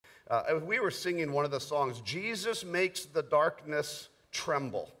We were singing one of the songs, Jesus Makes the Darkness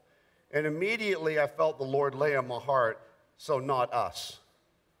Tremble. And immediately I felt the Lord lay on my heart, so not us,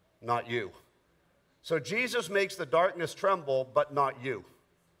 not you. So Jesus makes the darkness tremble, but not you.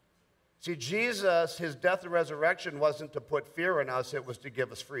 See, Jesus, his death and resurrection wasn't to put fear in us, it was to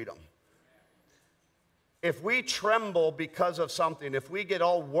give us freedom. If we tremble because of something, if we get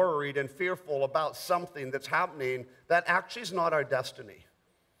all worried and fearful about something that's happening, that actually is not our destiny.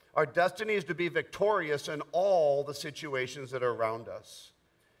 Our destiny is to be victorious in all the situations that are around us.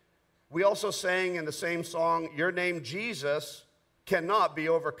 We also sang in the same song, your name, Jesus, cannot be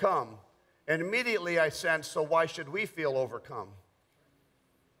overcome. And immediately I sensed, so why should we feel overcome?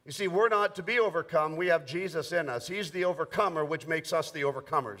 You see, we're not to be overcome. We have Jesus in us. He's the overcomer, which makes us the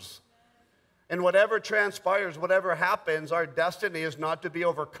overcomers. And whatever transpires, whatever happens, our destiny is not to be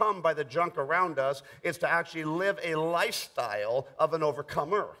overcome by the junk around us. It's to actually live a lifestyle of an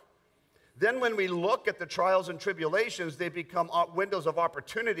overcomer. Then when we look at the trials and tribulations, they become windows of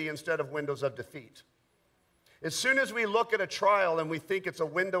opportunity instead of windows of defeat. As soon as we look at a trial and we think it's a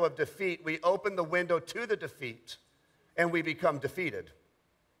window of defeat, we open the window to the defeat and we become defeated.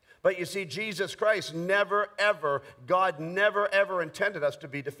 But you see, Jesus Christ never, ever, God never, ever intended us to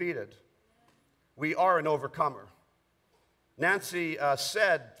be defeated. We are an overcomer. Nancy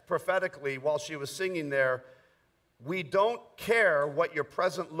said prophetically while she was singing there, we don't care what your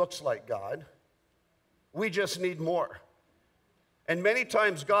present looks like, God. We just need more. And many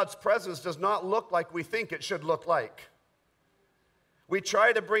times God's presence does not look like we think it should look like. We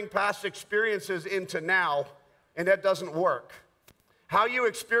try to bring past experiences into now, and that doesn't work. How you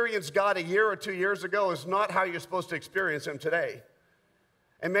experienced God a year or 2 years ago is not how you're supposed to experience him today.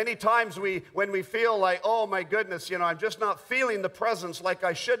 And many times when we feel like, oh my goodness, I'm just not feeling the presence like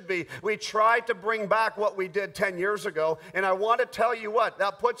I should be, we try to bring back what we did 10 years ago. And I want to tell you what,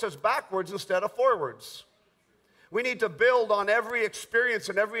 that puts us backwards instead of forwards. We need to build on every experience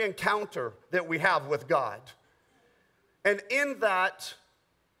and every encounter that we have with God. And in that,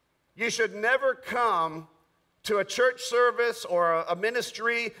 you should never come to a church service or a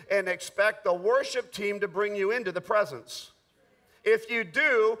ministry and expect the worship team to bring you into the presence. If you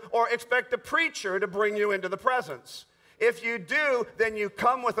do, or expect a preacher to bring you into the presence. If you do, then you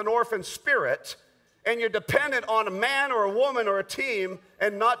come with an orphan spirit, and you're dependent on a man or a woman or a team,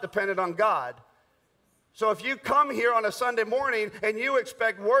 and not dependent on God. So if you come here on a Sunday morning and you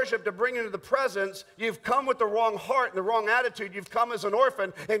expect worship to bring you into the presence, you've come with the wrong heart and the wrong attitude. You've come as an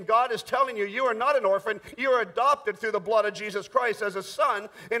orphan, and God is telling you, you are not an orphan. You are adopted through the blood of Jesus Christ as a son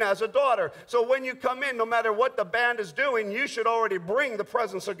and as a daughter. So when you come in, no matter what the band is doing, you should already bring the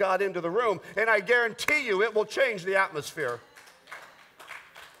presence of God into the room, and I guarantee you it will change the atmosphere.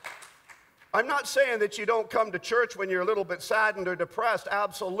 I'm not saying that you don't come to church when you're a little bit saddened or depressed.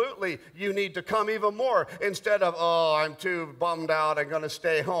 Absolutely, you need to come even more instead of, oh, I'm too bummed out, I'm going to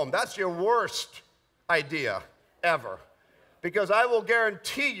stay home. That's your worst idea ever. Because I will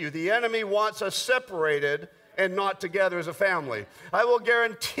guarantee you the enemy wants us separated and not together as a family. I will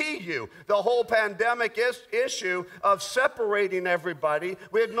guarantee you the whole pandemic issue of separating everybody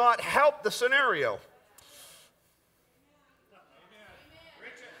would not help the scenario.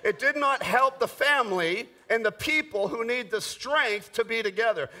 It did not help the family and the people who need the strength to be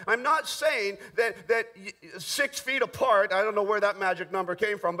together. I'm not saying that 6 feet apart, I don't know where that magic number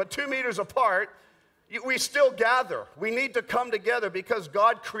came from, but 2 meters apart, we still gather. We need to come together because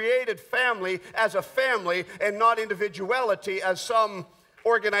God created family as a family and not individuality as some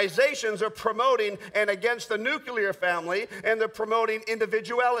organizations are promoting, and against the nuclear family, and they're promoting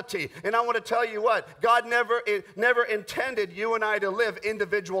individuality. And I want to tell you what, God never intended you and I to live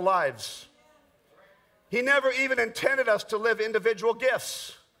individual lives. He never even intended us to live individual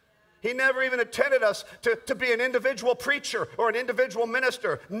gifts. He never even intended us to be an individual preacher or an individual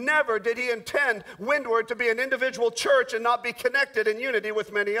minister. Never did he intend Windward to be an individual church and not be connected in unity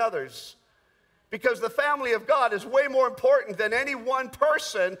with many others. Because the family of God is way more important than any one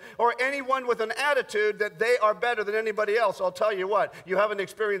person or anyone with an attitude that they are better than anybody else. I'll tell you what, you haven't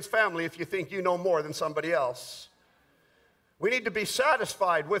experienced family if you think you know more than somebody else. We need to be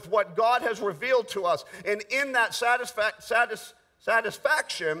satisfied with what God has revealed to us. And in that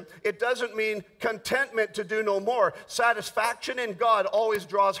satisfaction, it doesn't mean contentment to do no more. Satisfaction in God always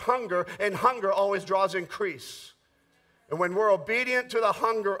draws hunger, and hunger always draws increase. And when we're obedient to the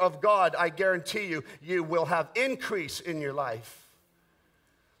hunger of God, I guarantee you, you will have increase in your life.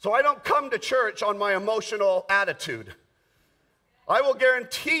 So I don't come to church on my emotional attitude. I will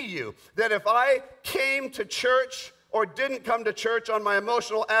guarantee you that if I came to church or didn't come to church on my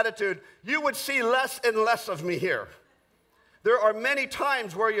emotional attitude, you would see less and less of me here. There are many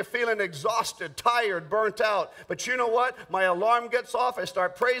times where you're feeling exhausted, tired, burnt out. But you know what? My alarm gets off. I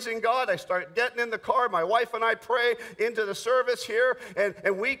start praising God. I start getting in the car. My wife and I pray into the service here.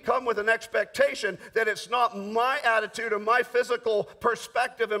 And we come with an expectation that it's not my attitude or my physical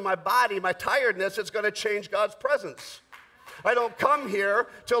perspective in my body, my tiredness, it's going to change God's presence. I don't come here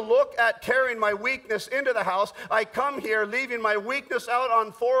to look at carrying my weakness into the house. I come here leaving my weakness out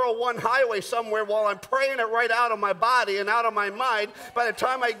on 401 highway somewhere while I'm praying it right out of my body and out of my mind. By the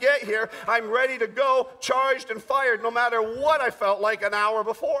time I get here, I'm ready to go, charged and fired, no matter what I felt like an hour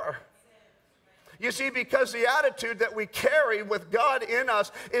before. You see, because the attitude that we carry with God in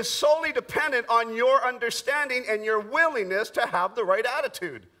us is solely dependent on your understanding and your willingness to have the right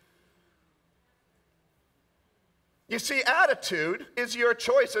attitude. You see, attitude is your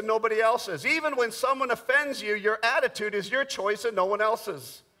choice and nobody else's. Even when someone offends you, your attitude is your choice and no one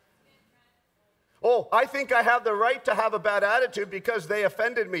else's. Oh, I think I have the right to have a bad attitude because they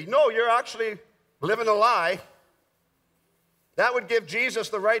offended me. No, you're actually living a lie. That would give Jesus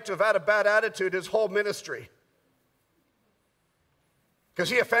the right to have had a bad attitude his whole ministry. Because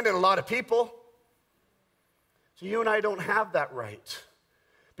he offended a lot of people. So you and I don't have that right.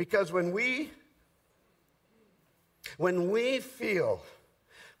 Because when we feel,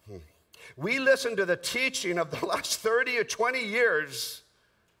 we listen to the teaching of the last 30 or 20 years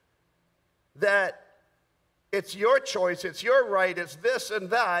that it's your choice, it's your right, it's this and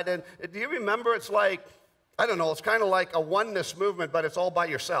that. And do you remember, it's like, I don't know, it's kind of like a oneness movement, but it's all by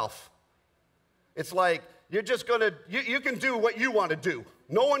yourself. It's like, you're just going to, you can do what you want to do.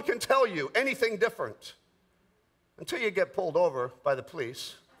 No one can tell you anything different until you get pulled over by the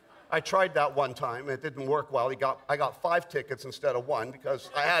police. I tried that one time. It didn't work well. I got 5 tickets instead of 1 because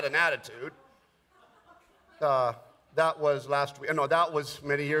I had an attitude. That was last week. No, that was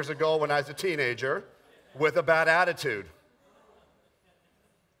many years ago when I was a teenager with a bad attitude.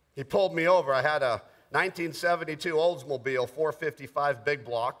 He pulled me over. I had a 1972 Oldsmobile 455 big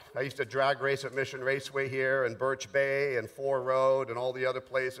block. I used to drag race at Mission Raceway here and Birch Bay and Fore Road and all the other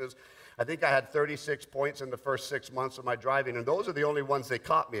places. I think I had 36 points in the first 6 months of my driving, and those are the only ones they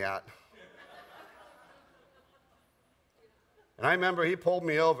caught me at. And I remember he pulled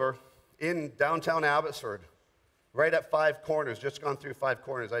me over in downtown Abbotsford, right at 5 corners, just gone through 5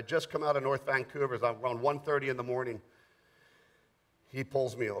 corners. I'd just come out of North Vancouver, it was around 1:30 in the morning. He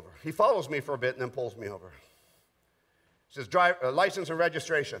pulls me over. He follows me for a bit and then pulls me over. He says, license and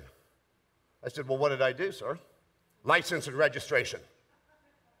registration. I said, well, what did I do, sir? License and registration.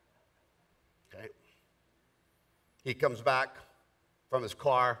 Okay. He comes back from his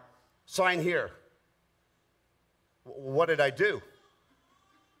car, sign here. What did I do?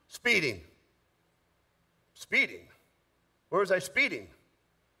 Speeding. Speeding? Where was I speeding?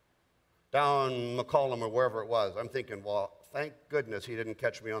 Down McCollum or wherever it was. I'm thinking, well, thank goodness he didn't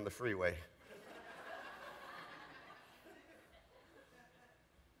catch me on the freeway.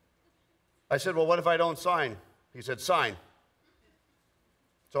 I said, well, what if I don't sign? He said, sign.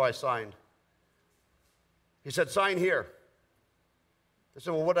 So I signed. He said, sign here. I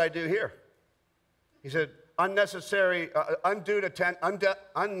said, well, what did I do here? He said, unnecessary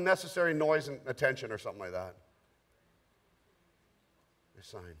noise and attention or something like that. I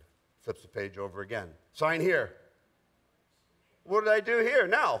signed. Flips the page over again. Sign here. What did I do here?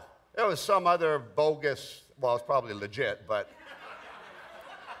 Now, it was some other bogus, well, it's probably legit, but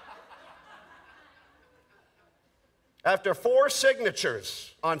after 4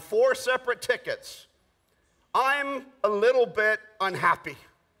 signatures on 4 separate tickets, I'm a little bit unhappy.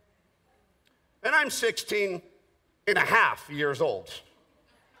 And I'm 16 and a half years old.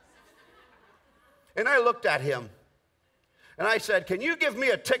 And I looked at him, and I said, can you give me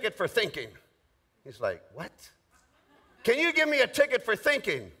a ticket for thinking? He's like, what? Can you give me a ticket for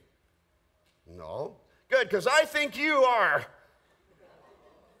thinking? No. Good, because I think you are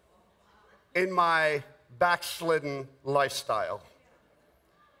in my backslidden lifestyle.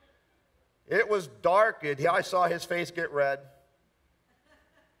 It was dark. I saw his face get red.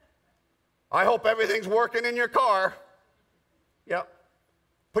 I hope everything's working in your car. Yep.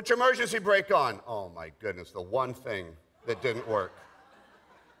 Put your emergency brake on. Oh my goodness, the one thing that didn't work.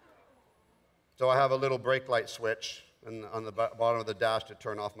 So I have a little brake light switch and on the bottom of the dash to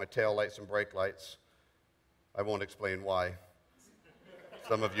turn off my tail lights and brake lights. I won't explain why.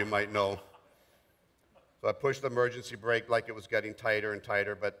 Some of you might know. So I pushed the emergency brake like it was getting tighter and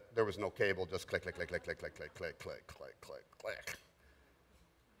tighter, but there was no cable, just click, click, click, click, click, click, click, click, click, click, click, click.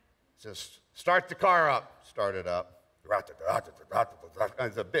 Just start the car up. Start it up.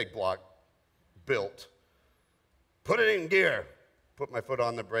 It's a big block built. Put it in gear. Put my foot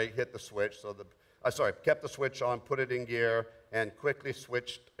on the brake, hit the switch, so kept the switch on, put it in gear, and quickly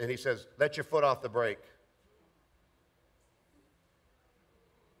switched. And he says, let your foot off the brake.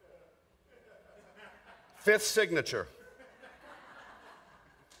 Fifth signature.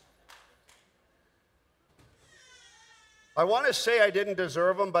 I want to say I didn't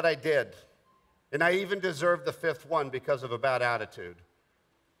deserve them, but I did. And I even deserved the fifth one because of a bad attitude.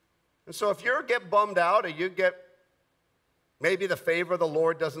 And so if you get bummed out, or you get maybe the favor of the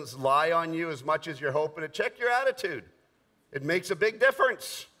Lord doesn't lie on you as much as you're hoping to, check your attitude. It makes a big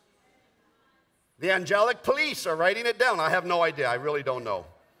difference. The angelic police are writing it down. I have no idea. I really don't know.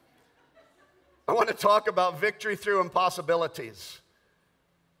 I want to talk about victory through impossibilities.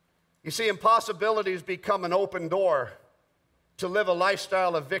 You see, impossibilities become an open door to live a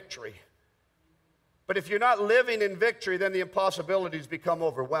lifestyle of victory. But if you're not living in victory, then the impossibilities become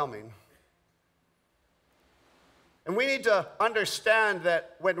overwhelming. And we need to understand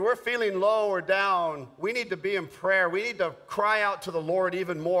that when we're feeling low or down, we need to be in prayer. We need to cry out to the Lord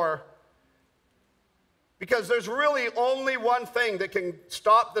even more. Because there's really only one thing that can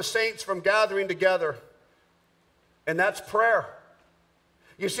stop the saints from gathering together, and that's prayer.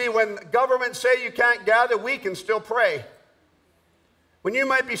 You see, when governments say you can't gather, we can still pray. When you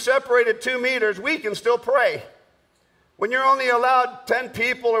might be separated 2 meters, we can still pray. When you're only allowed 10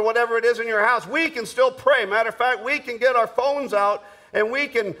 people or whatever it is in your house, we can still pray. Matter of fact, we can get our phones out and we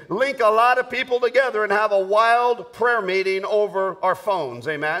can link a lot of people together and have a wild prayer meeting over our phones.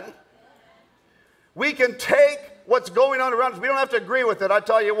 Amen? We can take what's going on around us. We don't have to agree with it. I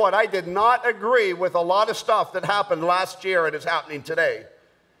tell you what, I did not agree with a lot of stuff that happened last year and is happening today.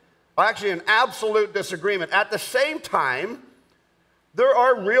 Actually, an absolute disagreement. At the same time, there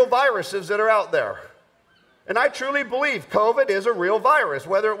are real viruses that are out there. And I truly believe COVID is a real virus.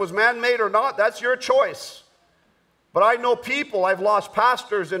 Whether it was man-made or not, that's your choice. But I know people, I've lost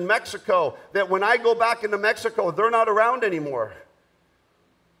pastors in Mexico, that when I go back into Mexico, they're not around anymore.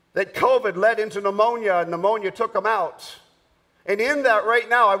 That COVID led into pneumonia, and pneumonia took them out. And in that right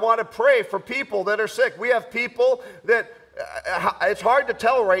now, I want to pray for people that are sick. We have people that, it's hard to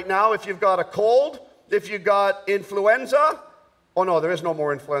tell right now if you've got a cold, if you've got influenza. Oh no, there is no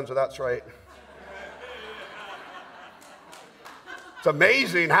more influenza, that's right. It's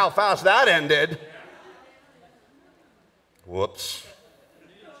amazing how fast that ended. Whoops.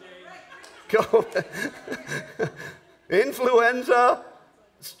 Influenza.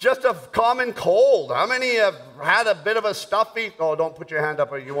 It's just a common cold. How many have had a bit of a stuffy? Oh, don't put your hand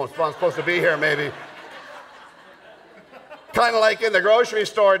up or you won't. I'm supposed to be here, maybe. Kind of like in the grocery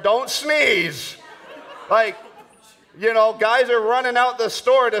store, don't sneeze. Like, you know, guys are running out the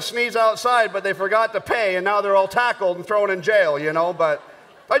store to sneeze outside, but they forgot to pay, and now they're all tackled and thrown in jail, you know. But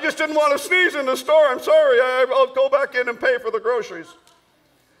I just didn't want to sneeze in the store. I'm sorry. I'll go back in and pay for the groceries.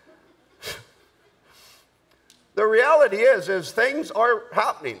 The reality is things are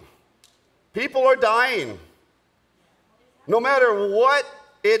happening. People are dying. No matter what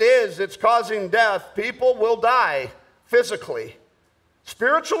it is that's causing death, people will die physically.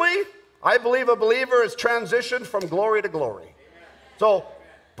 Spiritually, I believe a believer is transitioned from glory to glory. So,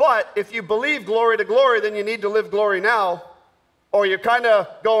 but if you believe glory to glory, then you need to live glory now, or you're kind of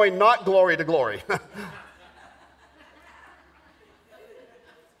going not glory to glory.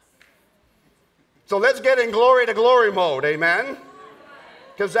 So let's get in glory to glory mode, amen?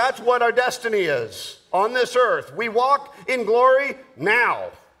 Because that's what our destiny is on this earth. We walk in glory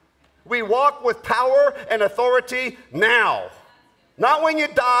now. We walk with power and authority now. Not when you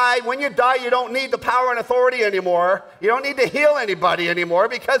die. When you die, you don't need the power and authority anymore. You don't need to heal anybody anymore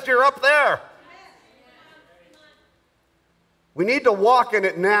because you're up there. We need to walk in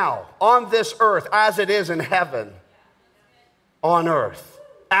it now, on this earth, as it is in heaven. On earth,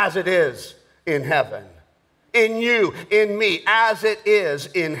 as it is in heaven. In you, in me, as it is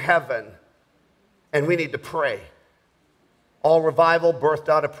in heaven. And we need to pray. All revival birthed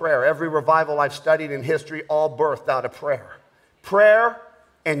out of prayer. Every revival I've studied in history, all birthed out of prayer. Prayer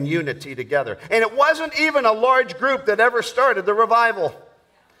and unity together. And it wasn't even a large group that ever started the revival.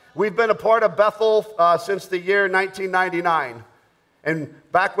 We've been a part of Bethel since the year 1999. And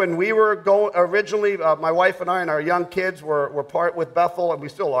back when we were going, originally, my wife and I and our young kids were part with Bethel, and we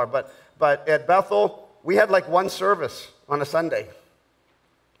still are, but at Bethel, we had like one service on a Sunday.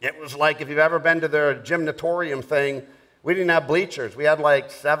 It was like, if you've ever been to their gymnatorium thing, we didn't have bleachers. We had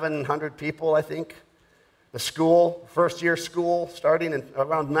like 700 people, I think. The school, first year school, starting in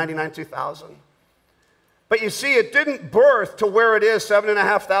around 99, 2000. But you see, it didn't birth to where it is,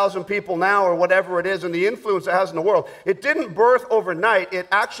 7,500 people now or whatever it is, and the influence it has in the world. It didn't birth overnight. It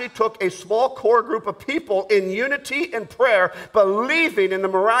actually took a small core group of people in unity and prayer, believing in the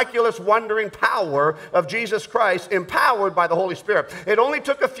miraculous, wondering power of Jesus Christ, empowered by the Holy Spirit. It only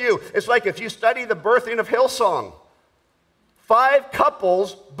took a few. It's like if you study the birthing of Hillsong, 5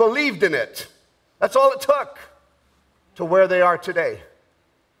 couples believed in it. That's all it took to where they are today.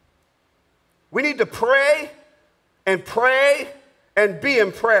 We need to pray and be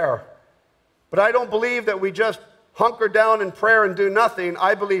in prayer. But I don't believe that we just hunker down in prayer and do nothing.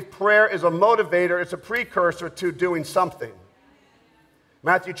 I believe prayer is a motivator. It's a precursor to doing something.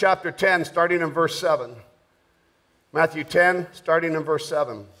 Matthew chapter 10, starting in verse 7. Matthew 10, starting in verse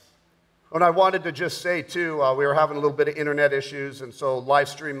 7. And I wanted to just say, too, we were having a little bit of internet issues, and so live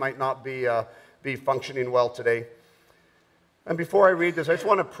stream might not be functioning well today. And before I read this, I just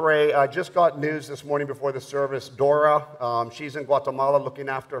want to pray. I just got news this morning before the service. Dora, she's in Guatemala looking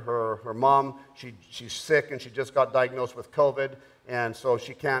after her mom. She's sick, and she just got diagnosed with COVID, and so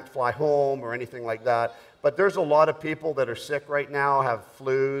she can't fly home or anything like that. But there's a lot of people that are sick right now, have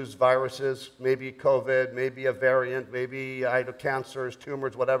flus, viruses, maybe COVID, maybe a variant, maybe cancers,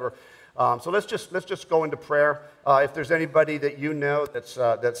 tumors, whatever. So let's just go into prayer. If there's anybody that you know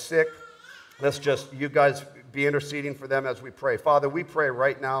that's sick, you guys be interceding for them as we pray. Father, we pray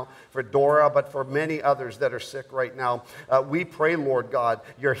right now for Dora, but for many others that are sick right now. We pray, Lord God,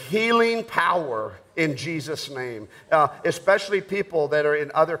 your healing power in Jesus' name, especially people that are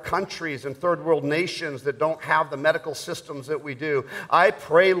in other countries and third world nations that don't have the medical systems that we do. I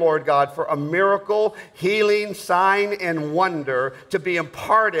pray, Lord God, for a miracle, healing, sign, and wonder to be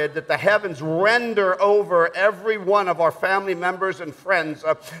imparted, that the heavens render over every one of our family members and friends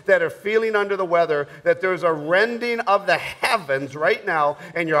that are feeling under the weather, that there's a rending of the heavens right now,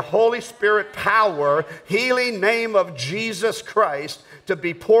 and your Holy Spirit power, healing name of Jesus Christ, to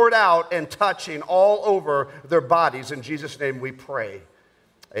be poured out and touching all over their bodies. In Jesus' name we pray.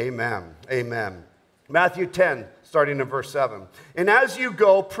 Amen. Amen. Matthew 10, starting in verse 7. And as you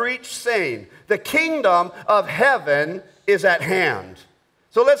go, preach, saying, the kingdom of heaven is at hand.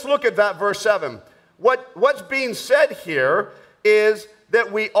 So let's look at that verse 7. What's being said here is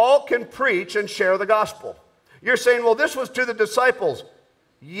that we all can preach and share the gospel. You're saying, well, this was to the disciples.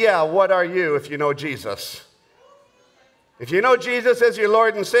 Yeah, what are you if you know Jesus? If you know Jesus as your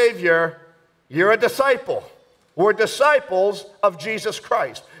Lord and Savior, you're a disciple. We're disciples of Jesus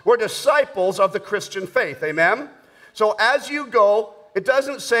Christ. We're disciples of the Christian faith, amen? So as you go, it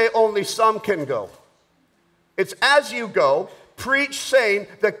doesn't say only some can go. It's as you go, preach, saying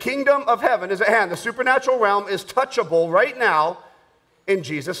the kingdom of heaven is at hand. The supernatural realm is touchable right now in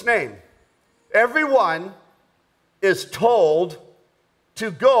Jesus' name. Everyone is told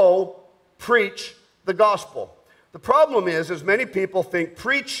to go preach the gospel. The problem is many people think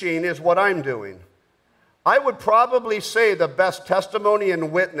preaching is what I'm doing. I would probably say the best testimony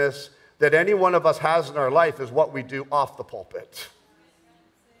and witness that any one of us has in our life is what we do off the pulpit.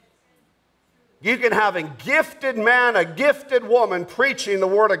 You can have a gifted man, a gifted woman preaching the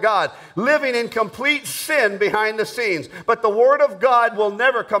Word of God, living in complete sin behind the scenes. But the Word of God will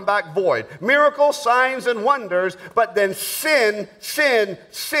never come back void. Miracles, signs, and wonders, but then sin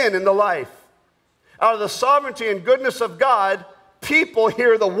in the life. Out of the sovereignty and goodness of God, people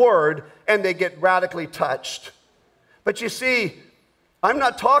hear the Word and they get radically touched. But you see, I'm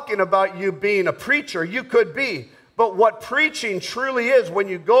not talking about you being a preacher. You could be. But what preaching truly is, when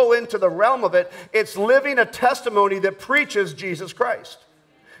you go into the realm of it, it's living a testimony that preaches Jesus Christ.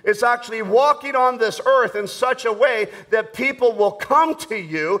 It's actually walking on this earth in such a way that people will come to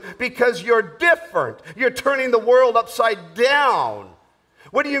you because you're different. You're turning the world upside down.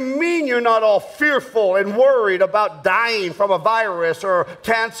 What do you mean you're not all fearful and worried about dying from a virus or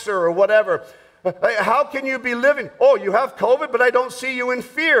cancer or whatever? How can you be living? Oh, you have COVID, but I don't see you in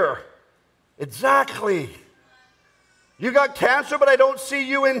fear. Exactly. You got cancer, but I don't see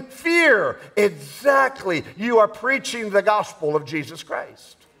you in fear. Exactly. You are preaching the gospel of Jesus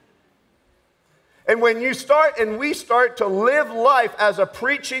Christ. And when you start and we start to live life as a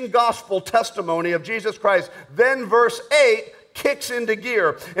preaching gospel testimony of Jesus Christ, then verse 8 kicks into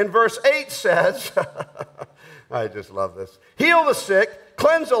gear. And verse 8 says, I just love this. Heal the sick,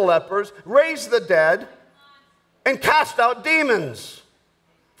 cleanse the lepers, raise the dead, and cast out demons.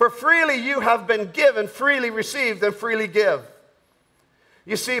 For freely you have been given, freely received, and freely give.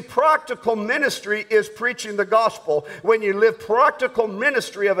 You see, practical ministry is preaching the gospel. When you live practical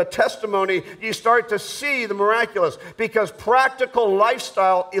ministry of a testimony, you start to see the miraculous. Because practical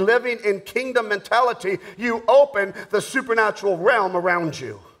lifestyle, living in kingdom mentality, you open the supernatural realm around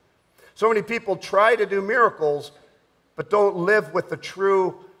you. So many people try to do miracles, but don't live with the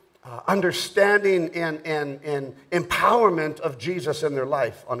true understanding and empowerment of Jesus in their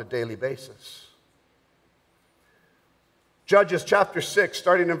life on a daily basis. Judges chapter 6,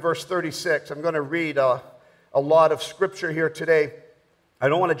 starting in verse 36. I'm going to read a lot of scripture here today. I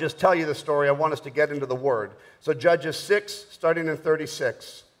don't want to just tell you the story. I want us to get into the word. So Judges 6, starting in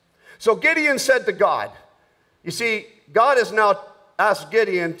 36. So Gideon said to God, you see, God has now asked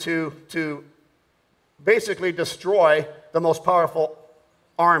Gideon to basically destroy the most powerful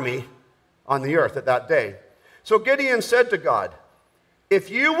army on the earth at that day. So Gideon said to God, if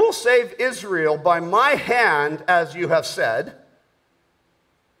you will save Israel by my hand, as you have said.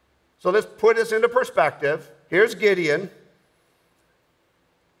 So let's put this into perspective. Here's Gideon.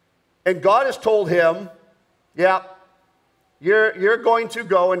 And God has told him, yeah, you're going to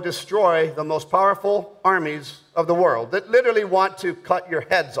go and destroy the most powerful armies of the world that literally want to cut your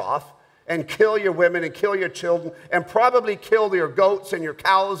heads off and kill your women and kill your children and probably kill your goats and your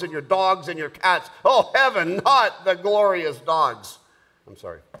cows and your dogs and your cats. Oh, heaven, not the glorious dogs. I'm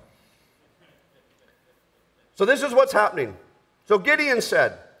sorry. So this is what's happening. So Gideon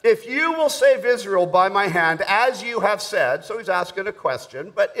said, if you will save Israel by my hand, as you have said, so he's asking a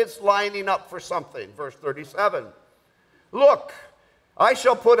question, but it's lining up for something. Verse 37. Look, I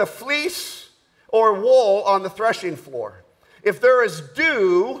shall put a fleece or wool on the threshing floor. If there is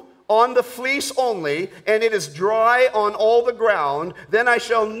dew on the fleece only, and it is dry on all the ground, then I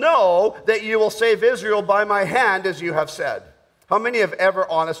shall know that you will save Israel by my hand, as you have said. How many have ever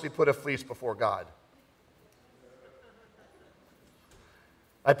honestly put a fleece before God?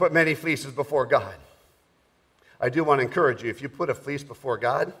 I put many fleeces before God. I do want to encourage you, if you put a fleece before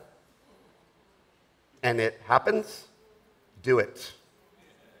God, and it happens, do it.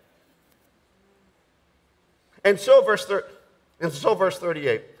 And so verse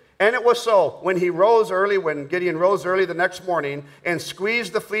 38. And it was so, when Gideon rose early the next morning and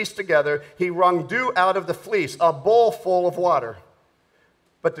squeezed the fleece together, he wrung dew out of the fleece, a bowl full of water.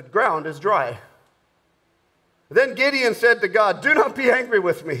 But the ground is dry. Then Gideon said to God, do not be angry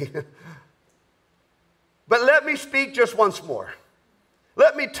with me, but let me speak just once more.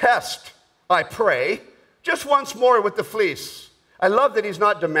 Let me test, I pray, just once more with the fleece. I love that he's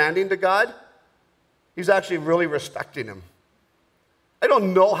not demanding to God. He's actually really respecting him. I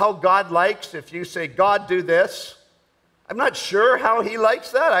don't know how God likes if you say, God, do this. I'm not sure how he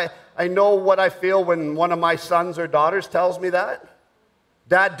likes that. I know what I feel when one of my sons or daughters tells me that.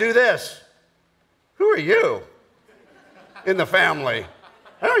 Dad, do this. Who are you in the family?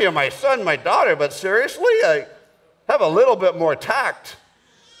 I know you're my son, my daughter, but seriously, I have a little bit more tact.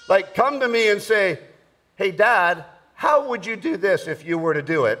 Like, come to me and say, hey, Dad, how would you do this if you were to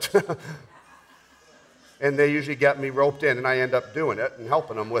do it? And they usually get me roped in, and I end up doing it and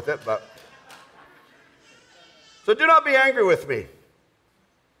helping them with it. So do not be angry with me.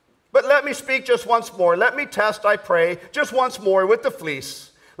 But let me speak just once more. Let me test, I pray, just once more with the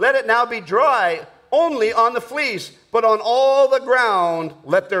fleece. Let it now be dry only on the fleece, but on all the ground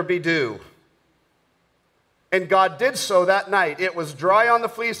let there be dew. And God did so that night. It was dry on the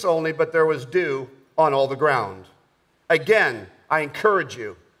fleece only, but there was dew on all the ground. Again, I encourage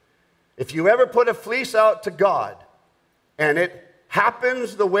you, if you ever put a fleece out to God and it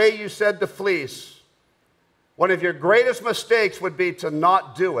happens the way you said the fleece, one of your greatest mistakes would be to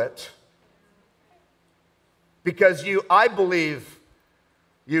not do it, because I believe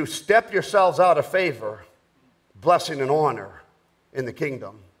you step yourselves out of favor, blessing and honor in the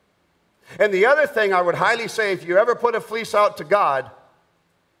kingdom. And the other thing I would highly say, if you ever put a fleece out to God,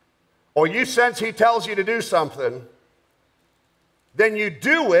 or you sense he tells you to do something, then you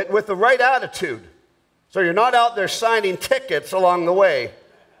do it with the right attitude. So you're not out there signing tickets along the way.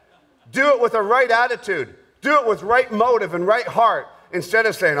 Do it with a right attitude. Do it with right motive and right heart, instead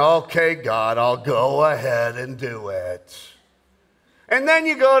of saying, okay, God, I'll go ahead and do it. And then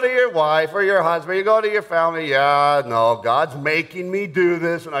you go to your wife or your husband, you go to your family, yeah, no, God's making me do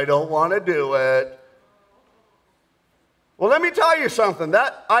this and I don't want to do it. Well, let me tell you something.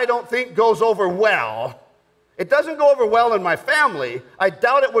 That I don't think goes over well. It doesn't go over well in my family. I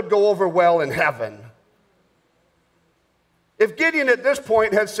doubt it would go over well in heaven. If Gideon at this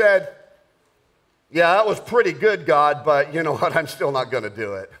point had said, yeah, that was pretty good, God, but you know what, I'm still not going to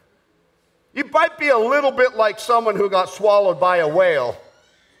do it. You might be a little bit like someone who got swallowed by a whale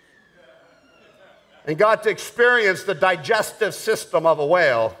and got to experience the digestive system of a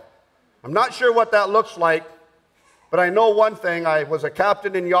whale. I'm not sure what that looks like, but I know one thing. I was a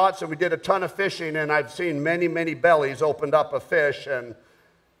captain in yachts, and we did a ton of fishing, and I've seen many, many bellies opened up of fish, and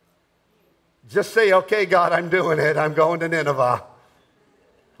just say, okay, God, I'm doing it. I'm going to Nineveh.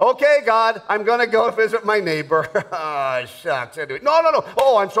 Okay, God, I'm going to go visit my neighbor. Ah, shucks. Anyway. No.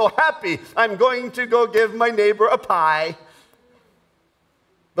 Oh, I'm so happy. I'm going to go give my neighbor a pie.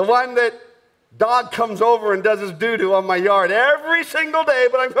 The one that dog comes over and does his doo-doo on my yard every single day,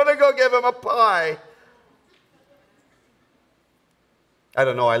 but I'm going to go give him a pie. I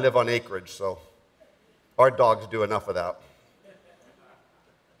don't know. I live on acreage, so our dogs do enough of that.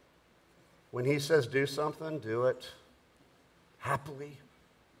 When he says do something, do it happily,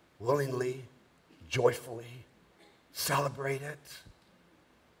 willingly, joyfully. Celebrate it.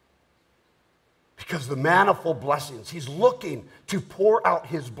 Because the manifold blessings, he's looking to pour out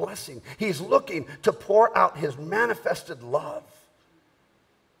his blessing. He's looking to pour out his manifested love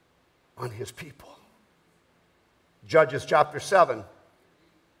on his people. Judges chapter 7,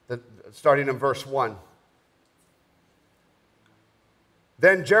 starting in verse 1.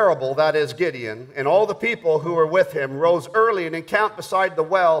 Then Jerubbaal, that is Gideon, and all the people who were with him rose early and encamped beside the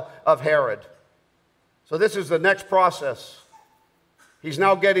well of Harod. So this is the next process. He's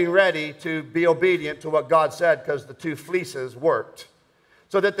now getting ready to be obedient to what God said because the 2 fleeces worked.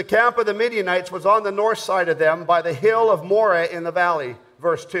 So that the camp of the Midianites was on the north side of them by the hill of Moreh in the valley.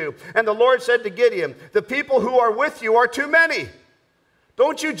 Verse 2. And the Lord said to Gideon, the people who are with you are too many.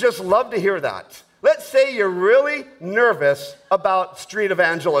 Don't you just love to hear that? Let's say you're really nervous about street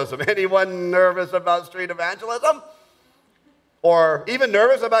evangelism. Anyone nervous about street evangelism? Or even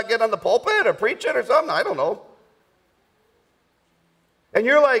nervous about getting on the pulpit or preaching or something? I don't know. And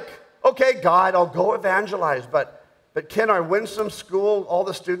you're like, okay, God, I'll go evangelize, but can our Winsome School, all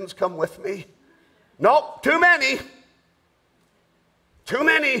the students come with me? Nope, too many. Too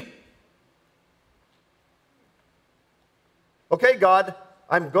many. Okay, God,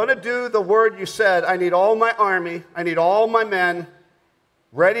 I'm going to do the word you said. I need all my army. I need all my men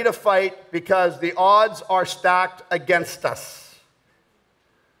ready to fight because the odds are stacked against us.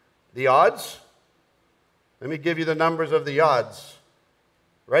 The odds? Let me give you the numbers of the odds.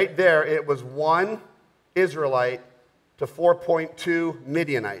 Right there, it was 1 Israelite to 4.2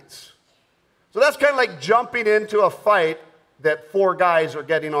 Midianites. So that's kind of like jumping into a fight that 4 guys are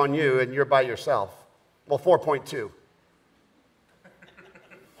getting on you and you're by yourself. Well, 4.2.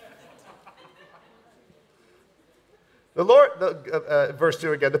 The Lord, verse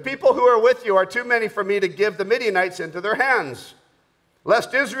 2 again, the people who are with you are too many for me to give the Midianites into their hands,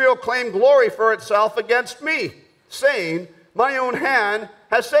 lest Israel claim glory for itself against me, saying, my own hand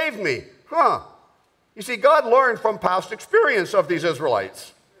has saved me. You see, God learned from past experience of these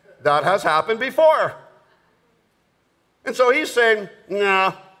Israelites. That has happened before. And so he's saying,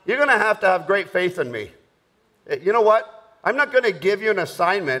 nah, you're going to have great faith in me. You know what? I'm not going to give you an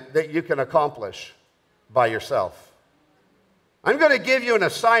assignment that you can accomplish by yourself. I'm going to give you an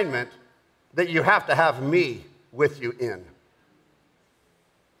assignment that you have to have me with you in.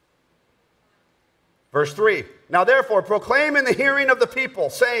 Verse 3, now therefore proclaim in the hearing of the people,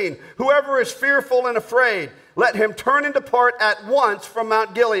 saying, whoever is fearful and afraid, let him turn and depart at once from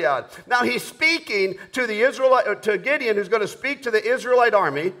Mount Gilead. Now he's speaking to to Gideon, who's going to speak to the Israelite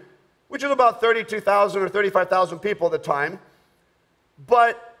army, which is about 32,000 or 35,000 people at the time.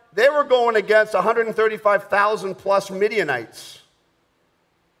 But they were going against 135,000 plus Midianites.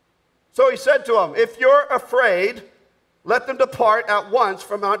 So he said to them, if you're afraid, let them depart at once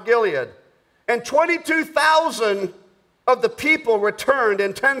from Mount Gilead. And 22,000 of the people returned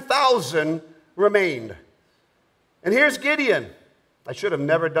and 10,000 remained. And here's Gideon. I should have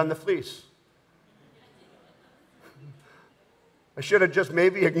never done the fleece. I should have just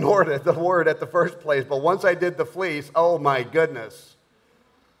maybe ignored it, the word at the first place. But once I did the fleece, oh my goodness.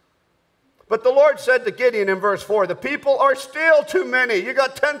 But the Lord said to Gideon in verse 4, the people are still too many. You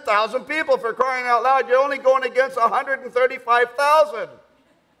got 10,000 people for crying out loud. You're only going against 135,000.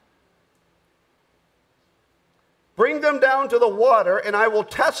 Bring them down to the water, and I will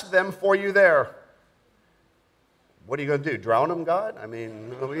test them for you there. What are you going to do, drown them, God? I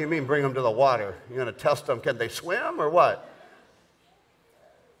mean, what do you mean bring them to the water? You're going to test them, can they swim or what?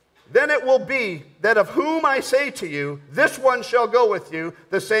 Then it will be that of whom I say to you, this one shall go with you,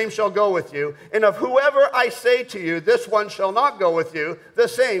 the same shall go with you. And of whoever I say to you, this one shall not go with you, the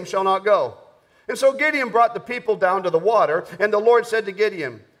same shall not go. And so Gideon brought the people down to the water, and the Lord said to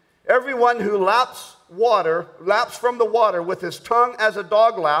Gideon, everyone who laps from the water with his tongue as a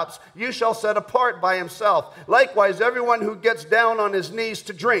dog laps, you shall set apart by himself. Likewise, everyone who gets down on his knees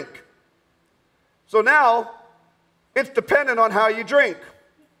to drink. So now, it's dependent on how you drink.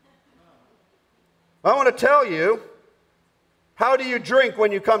 I want to tell you, how do you drink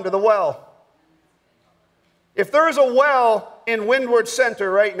when you come to the well? If there is a well in Windward Center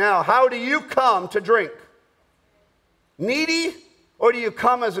right now, how do you come to drink? Needy Or do you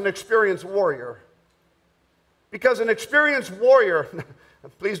come as an experienced warrior? Because an experienced warrior,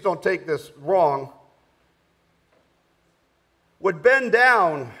 please don't take this wrong, would bend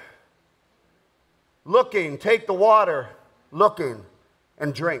down, looking, take the water, looking,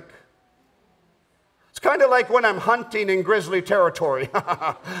 and drink. It's kind of like when I'm hunting in grizzly territory.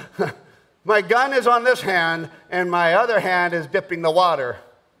 My gun is on this hand, and my other hand is dipping the water.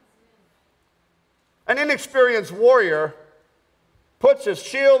 An inexperienced warrior puts his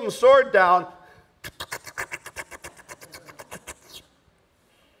shield and sword down.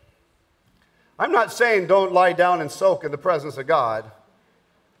 I'm not saying don't lie down and soak in the presence of God.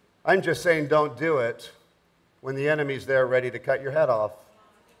 I'm just saying don't do it when the enemy's there ready to cut your head off.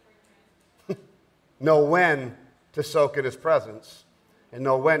 Know when to soak in his presence and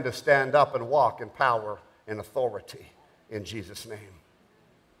know when to stand up and walk in power and authority in Jesus' name.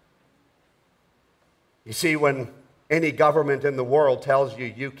 You see, when any government in the world tells you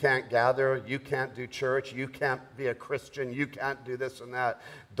you can't gather, you can't do church, you can't be a Christian, you can't do this and that,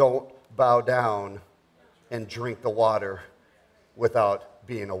 don't bow down and drink the water without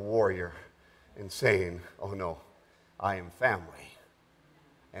being a warrior and saying, oh no, I am family.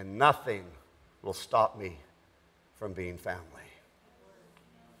 And nothing will stop me from being family.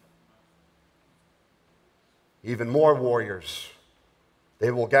 Even more warriors,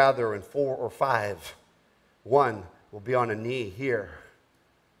 they will gather in 4 or 5. One will be on a knee here.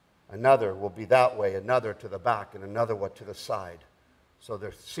 Another will be that way, another to the back, and another one to the side. So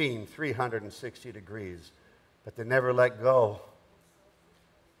they're seeing 360 degrees, but they never let go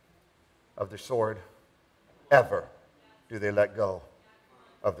of their sword. Ever do they let go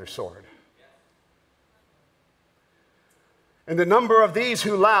of their sword. And the number of these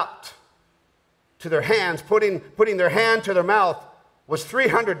who lapped to their hands, putting their hand to their mouth, was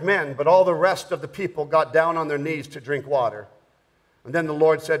 300 men, but all the rest of the people got down on their knees to drink water. And then the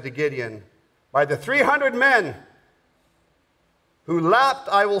Lord said to Gideon, by the 300 men who lapped,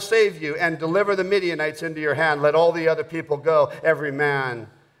 I will save you and deliver the Midianites into your hand. Let all the other people go, every man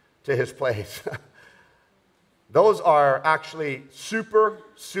to his place. Those are actually super,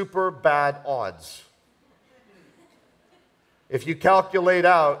 super bad odds. If you calculate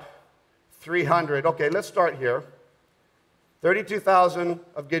out 300, okay, let's start here. 32,000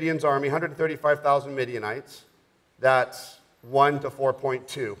 of Gideon's army, 135,000 Midianites. That's 1 to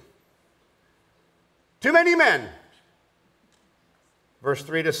 4.2. Too many men. Verse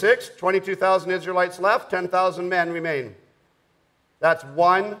 3 to 6, 22,000 Israelites left, 10,000 men remain. That's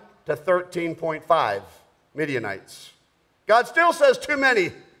 1 to 13.5 Midianites. God still says too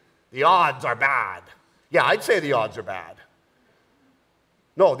many. The odds are bad. Yeah, I'd say the odds are bad.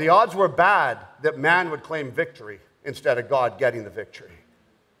 No, the odds were bad that man would claim victory instead of God getting the victory.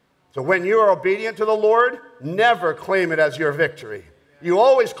 So when you are obedient to the Lord, never claim it as your victory. You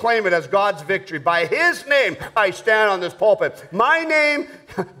always claim it as God's victory. By His name, I stand on this pulpit. My name,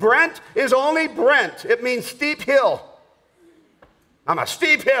 Brent, is only Brent. It means steep hill. I'm a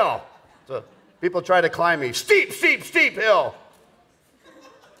steep hill. So people try to climb me. Steep, steep, steep hill.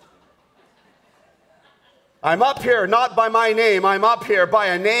 I'm up here not by my name. I'm up here by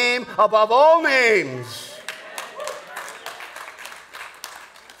a name above all names.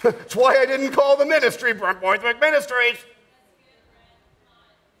 That's why I didn't call the ministry Brent Borthwick Ministries.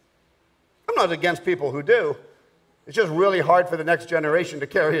 I'm not against people who do. It's just really hard for the next generation to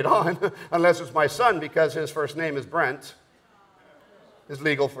carry it on, unless it's my son, because his first name is Brent, his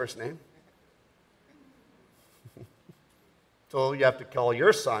legal first name. So you have to call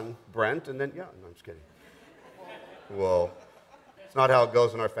your son Brent, and then, yeah, no, I'm just kidding. Whoa. It's not how it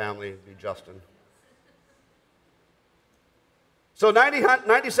goes in our family. It'd be Justin. So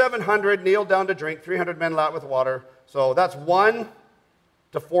 9,700 kneeled down to drink, 300 men lapped with water. So that's 1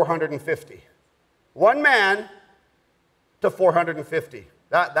 to 450. One man to 450.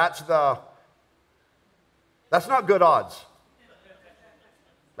 That's not good odds.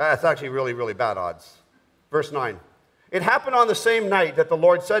 That's actually really, really bad odds. Verse 9. It happened on the same night that the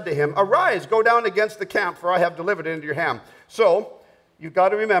Lord said to him, arise, go down against the camp, for I have delivered it into your hand. So you've got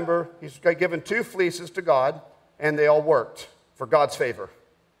to remember, he's given 2 fleeces to God, and they all worked for God's favor.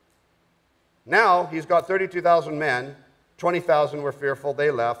 Now he's got 32,000 men, 20,000 were fearful,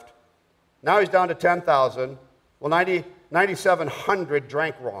 they left. Now he's down to 10,000. Well, 9,700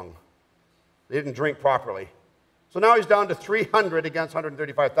 drank wrong. They didn't drink properly. So now he's down to 300 against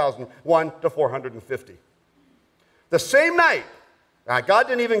 135,000, 1 to 450. The same night, God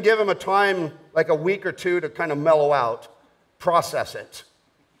didn't even give him a time, like a week or 2, to kind of mellow out, process it.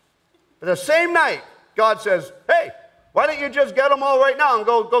 But the same night, God says, hey, why don't you just get them all right now and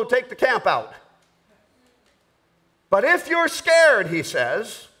go take the camp out? But if you're scared, he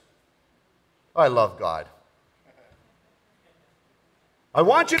says, I love God. I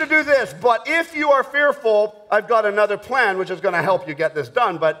want you to do this, but if you are fearful, I've got another plan which is going to help you get this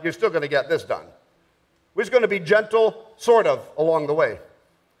done, but you're still going to get this done. We're just going to be gentle, sort of, along the way.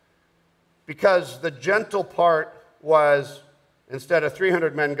 Because the gentle part was, instead of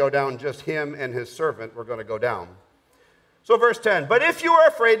 300 men go down, just him and his servant were going to go down. So verse 10, but if you are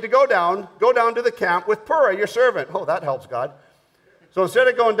afraid to go down to the camp with Purah, your servant. Oh, that helps God. So instead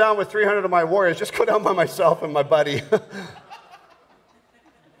of going down with 300 of my warriors, just go down by myself and my buddy.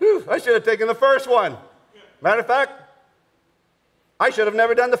 Whew, I should have taken the first one. Matter of fact, I should have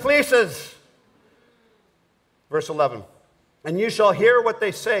never done the fleeces. Verse 11, and you shall hear what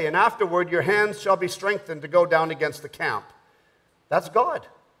they say, and afterward your hands shall be strengthened to go down against the camp. That's God.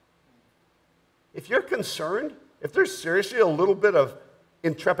 If you're concerned, if there's seriously a little bit of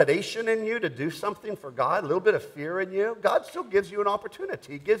intrepidation in you to do something for God, a little bit of fear in you, God still gives you an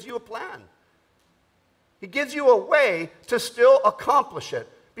opportunity. He gives you a plan. He gives you a way to still accomplish it,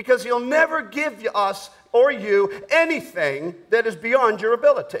 because he'll never give us or you anything that is beyond your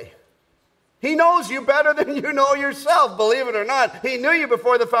ability. He knows you better than you know yourself, believe it or not. He knew you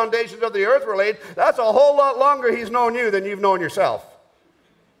before the foundations of the earth were laid. That's a whole lot longer he's known you than you've known yourself.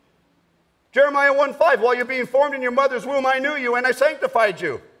 Jeremiah 1:5, while you're being formed in your mother's womb, I knew you and I sanctified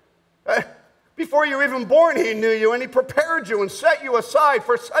you. Before you were even born, he knew you, and he prepared you and set you aside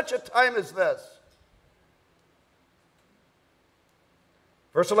for such a time as this.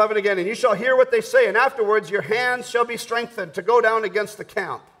 Verse 11 again, and you shall hear what they say, and afterwards your hands shall be strengthened to go down against the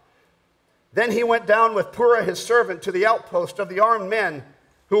camp. Then he went down with Purah his servant to the outpost of the armed men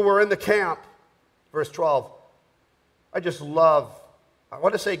who were in the camp. Verse 12, I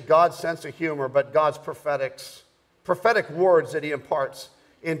want to say God's sense of humor, but God's prophetic words that he imparts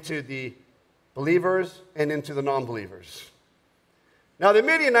into the believers and into the non-believers. Now the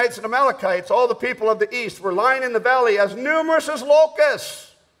Midianites and Amalekites, all the people of the east, were lying in the valley as numerous as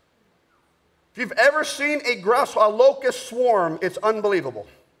locusts. If you've ever seen a locust swarm, it's unbelievable.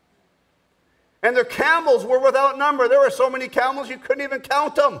 And their camels were without number. There were so many camels you couldn't even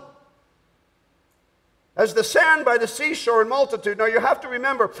count them. As the sand by the seashore in multitude. Now you have to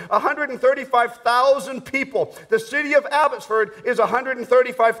remember, 135,000 people. The city of Abbotsford is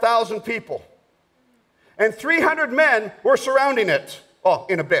 135,000 people. And 300 men were surrounding it. Oh,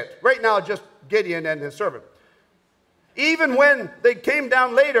 in a bit. Right now, just Gideon and his servant. Even when they came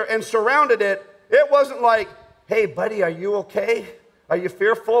down later and surrounded it, it wasn't like, hey, buddy, are you okay? Are you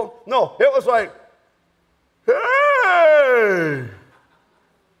fearful? No, it was like, hey!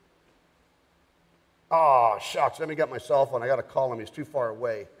 Oh, shucks, let me get my cell phone. I got to call him. He's too far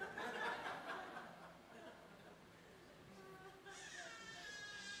away.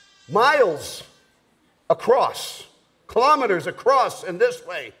 Miles across, kilometers across in this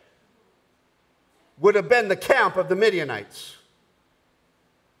way, would have been the camp of the Midianites.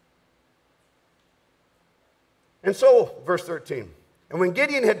 And so, verse 13, and when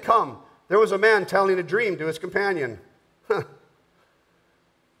Gideon had come, there was a man telling a dream to his companion.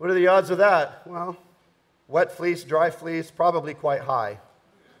 What are the odds of that? Well, wet fleece, dry fleece, probably quite high.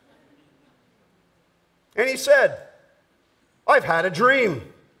 And he said, I've had a dream.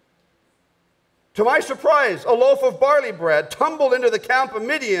 To my surprise, a loaf of barley bread tumbled into the camp of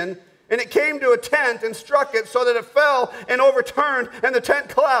Midian, and it came to a tent and struck it so that it fell and overturned, and the tent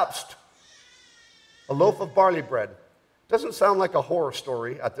collapsed. A loaf of barley bread. Doesn't sound like a horror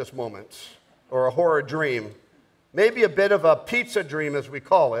story at this moment, or a horror dream. Maybe a bit of a pizza dream, as we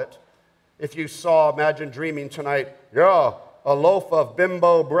call it. If you imagine dreaming tonight, yeah, a loaf of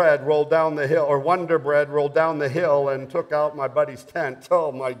bimbo bread rolled down the hill, or Wonder Bread rolled down the hill and took out my buddy's tent.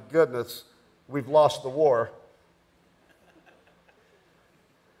 Oh my goodness. We've lost the war.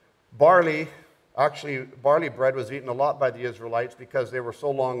 Barley bread was eaten a lot by the Israelites because they were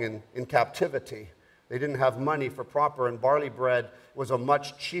so long in captivity. They didn't have money for proper, and barley bread was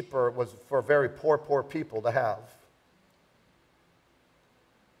much cheaper, was for very poor people to have.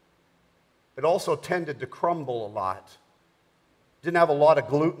 It also tended to crumble a lot. Didn't have a lot of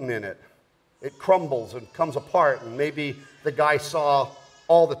gluten in it. It crumbles and comes apart, and maybe the guy saw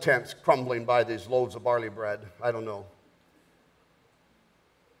all the tents crumbling by these loaves of barley bread. I don't know.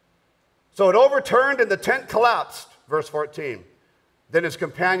 So it overturned and the tent collapsed. Verse 14. Then his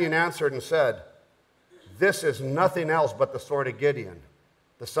companion answered and said, this is nothing else but the sword of Gideon,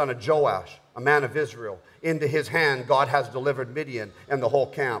 the son of Joash, a man of Israel. Into his hand God has delivered Midian and the whole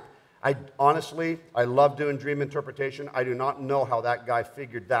camp. I love doing dream interpretation. I do not know how that guy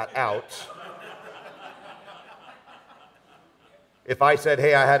figured that out. If I said,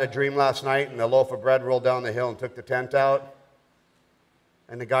 hey, I had a dream last night and a loaf of bread rolled down the hill and took the tent out,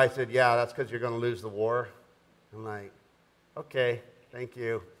 and the guy said, yeah, that's because you're going to lose the war. I'm like, okay, thank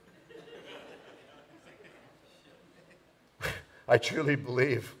you. I truly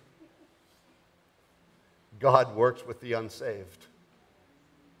believe God works with the unsaved.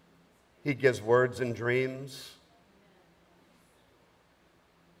 He gives words and dreams.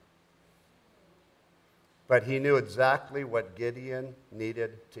 But he knew exactly what Gideon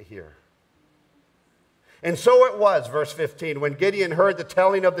needed to hear. And so it was, verse 15, when Gideon heard the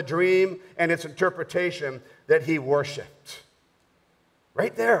telling of the dream and its interpretation, that he worshiped.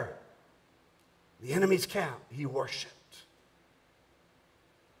 Right there, the enemy's camp, he worshiped.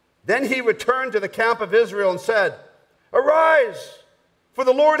 Then he returned to the camp of Israel and said, arise, for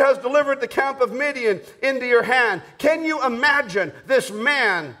the Lord has delivered the camp of Midian into your hand. Can you imagine this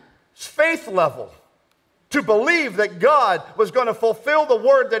man's faith level to believe that God was going to fulfill the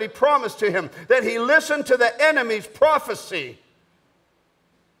word that he promised to him, that he listened to the enemy's prophecy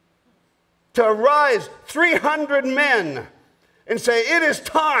to arise 300 men and say, it is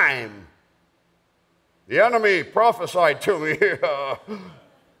time. The enemy prophesied to me.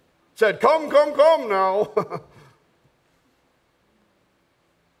 Said, come now.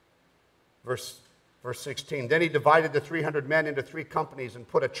 Verse 16, then he divided the 300 men into 3 companies and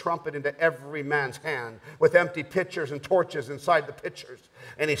put a trumpet into every man's hand with empty pitchers and torches inside the pitchers.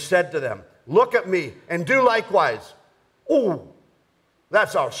 And he said to them, look at me and do likewise. Ooh,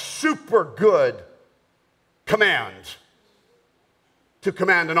 that's a super good command to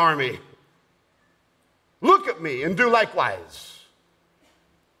command an army. Look at me and do likewise.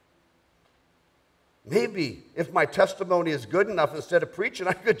 Maybe if my testimony is good enough, instead of preaching,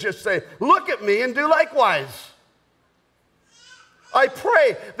 I could just say, look at me and do likewise. I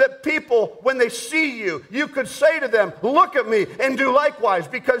pray that people, when they see you, you could say to them, look at me and do likewise,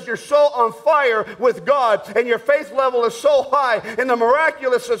 because you're so on fire with God and your faith level is so high and the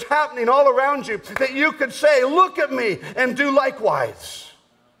miraculous is happening all around you that you could say, look at me and do likewise.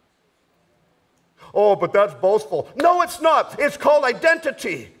 Oh, but that's boastful. No, it's not. It's called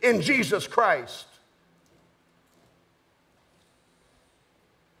identity in Jesus Christ.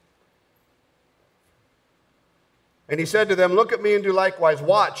 And he said to them, look at me and do likewise.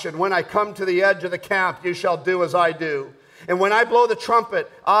 Watch, and when I come to the edge of the camp, you shall do as I do. And when I blow the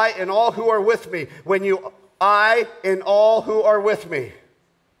trumpet, I and all who are with me, I and all who are with me.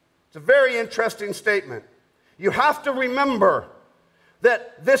 It's a very interesting statement. You have to remember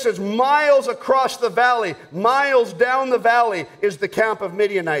that this is miles across the valley. Miles down the valley is the camp of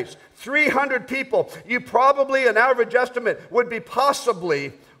Midianites. 300 people. You probably, an average estimate, would be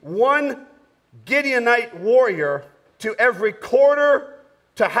possibly one Gideonite warrior to every quarter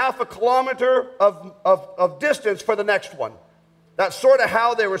to half a kilometer of distance for the next one. That's sort of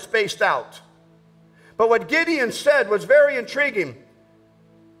how they were spaced out. But what Gideon said was very intriguing.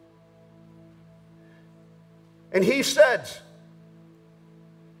 And he said,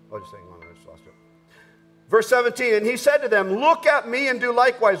 verse 17, and he said to them, look at me and do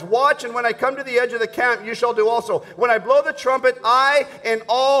likewise. Watch, and when I come to the edge of the camp, you shall do also. When I blow the trumpet, I and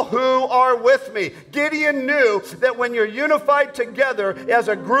all who are with me. Gideon knew that when you're unified together as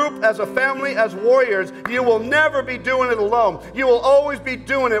a group, as a family, as warriors, you will never be doing it alone. You will always be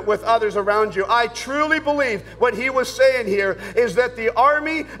doing it with others around you. I truly believe what he was saying here is that the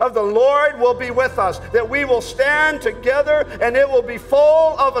army of the Lord will be with us, that we will stand together and it will be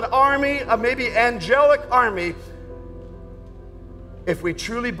full of an army, maybe angelic army, if we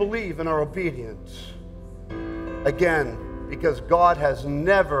truly believe in our obedience. Again, because God has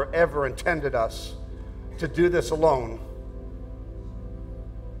never, ever intended us to do this alone.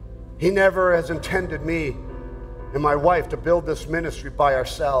 He never has intended me and my wife to build this ministry by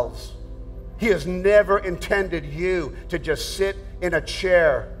ourselves. He has never intended you to just sit in a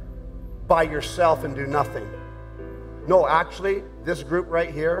chair by yourself and do nothing. No, actually, this group right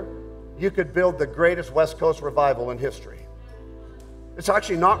here, you could build the greatest West Coast revival in history. It's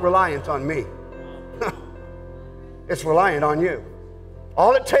actually not reliant on me. It's reliant on you.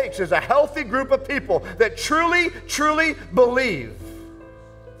 All it takes is a healthy group of people that truly, truly believe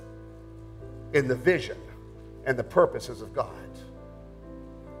in the vision and the purposes of God.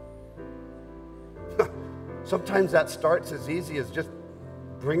 Sometimes that starts as easy as just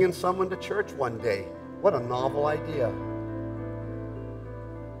bringing someone to church one day. What a novel idea.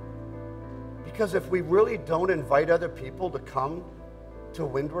 Because if we really don't invite other people to come to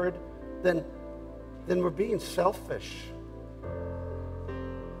Windward, then we're being selfish.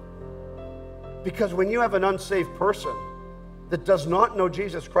 Because when you have an unsaved person that does not know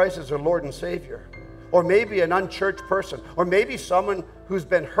Jesus Christ as their Lord and Savior, or maybe an unchurched person, or maybe someone who's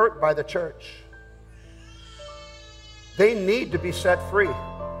been hurt by the church. They need to be set free.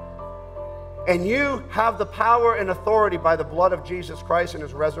 And you have the power and authority by the blood of Jesus Christ and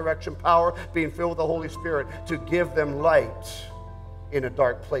his resurrection power, being filled with the Holy Spirit, to give them light in a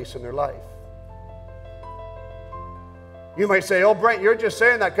dark place in their life. You might say, oh, Brent, you're just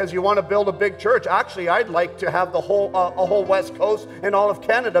saying that because you want to build a big church. Actually, I'd like to have the whole West Coast and all of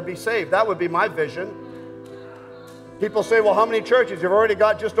Canada be saved. That would be my vision. People say, well, how many churches? You've already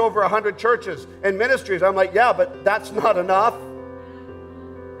got just over 100 churches and ministries. I'm like, yeah, but that's not enough.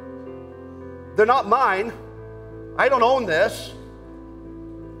 They're not mine. I don't own this.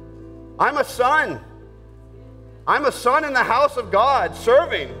 I'm a son. I'm a son in the house of God,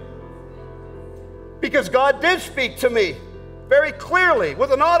 serving. Because God did speak to me very clearly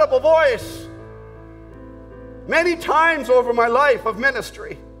with an audible voice many times over my life of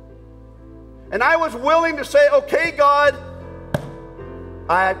ministry. And I was willing to say, okay, God,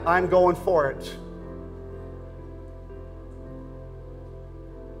 I'm going for it.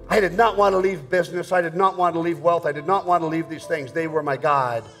 I did not want to leave business. I did not want to leave wealth. I did not want to leave these things. They were my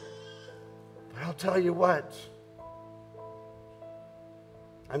God. But I'll tell you what.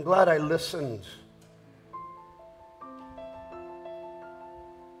 I'm glad I listened.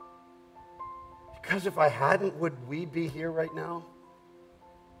 Because if I hadn't, would we be here right now?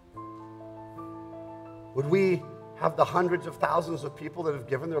 Would we have the hundreds of thousands of people that have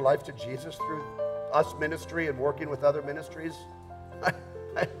given their life to Jesus through us ministry and working with other ministries?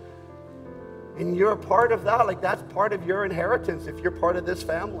 And you're a part of that. Like, that's part of your inheritance if you're part of this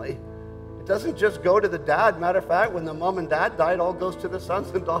family. It doesn't just go to the dad. Matter of fact, when the mom and dad died, it all goes to the sons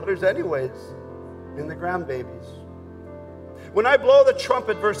and daughters anyways, and the grandbabies. When I blow the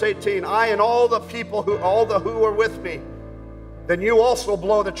trumpet, verse 18, I and all the people who are with me, then you also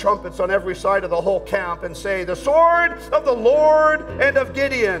blow the trumpets on every side of the whole camp and say, the sword of the Lord and of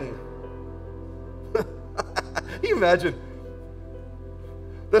Gideon. Can you imagine?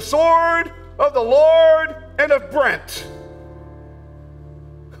 The sword of the Lord and of Brent.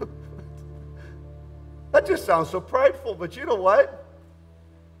 That just sounds so prideful, but you know what?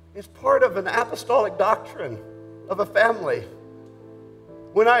 It's part of an apostolic doctrine of a family.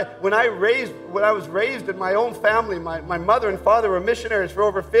 When I was raised in my own family, my mother and father were missionaries for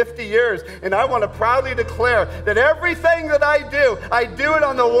over 50 years, and I want to proudly declare that everything that I do it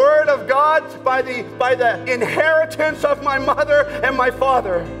on the Word of God by the inheritance of my mother and my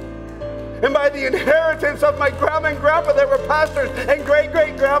father. And by the inheritance of my grandma and grandpa that were pastors, and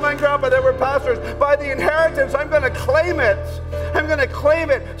great-great-grandma and grandpa that were pastors, by the inheritance, I'm going to claim it. I'm going to claim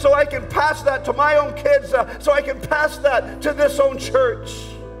it so I can pass that to my own kids, so I can pass that to this own church.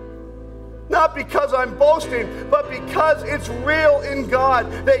 Not because I'm boasting, but because it's real in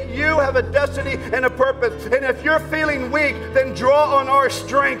God that you have a destiny and a purpose. And if you're feeling weak, then draw on our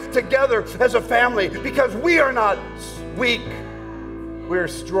strength together as a family, because we are not weak. We're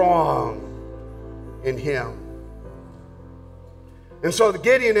strong in him. And so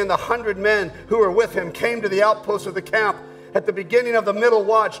Gideon and the 100 men who were with him came to the outposts of the camp at the beginning of the middle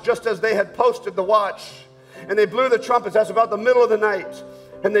watch, just as they had posted the watch. And they blew the trumpets. That's about the middle of the night.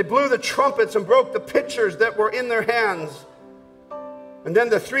 And they blew the trumpets and broke the pitchers that were in their hands. And then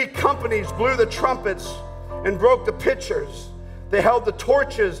the 3 companies blew the trumpets and broke the pitchers. They held the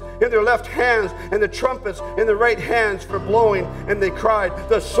torches in their left hands and the trumpets in their right hands for blowing. And they cried,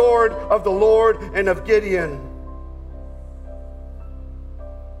 the sword of the Lord and of Gideon.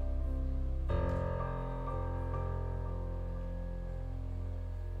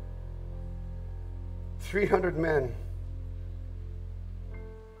 "300 men,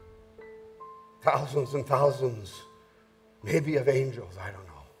 thousands and thousands, maybe of angels, I don't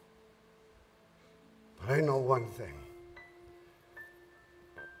know. But I know one thing.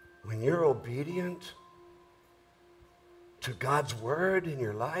 When you're obedient to God's word in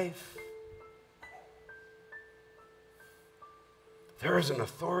your life, there is an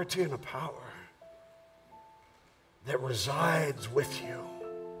authority and a power that resides with you.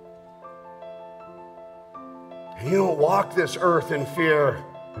 And you don't walk this earth in fear.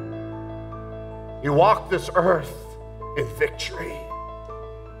 You walk this earth in victory.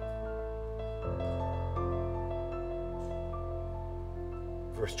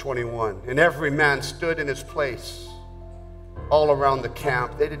 Verse 21, and every man stood in his place all around the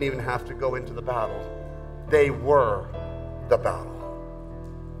camp. They didn't even have to go into the battle. They were the battle.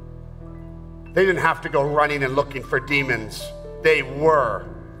 They didn't have to go running and looking for demons. They were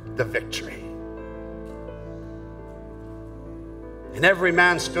the victory. And every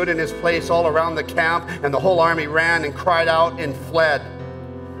man stood in his place all around the camp, and the whole army ran and cried out and fled.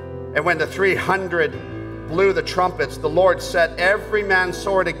 And when the 300 blew the trumpets, the Lord set every man's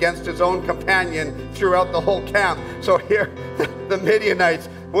sword against his own companion throughout the whole camp. So here, the Midianites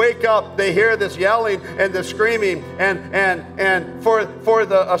wake up, they hear this yelling and the screaming, and for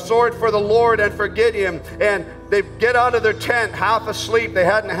a sword for the Lord and for Gideon. And they get out of their tent half asleep. They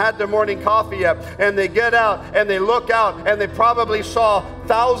hadn't had their morning coffee yet. And they get out and they look out, and they probably saw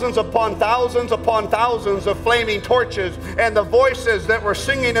thousands upon thousands upon thousands of flaming torches. And the voices that were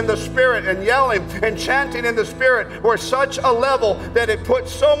singing in the Spirit and yelling and chanting in the Spirit were such a level that it put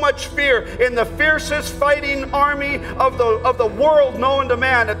so much fear in the fiercest fighting army of the world known to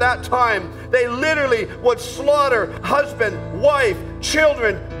man at that time. They literally would slaughter husband, wife,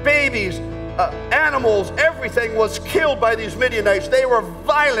 children, babies, animals. Everything was killed by these Midianites. They were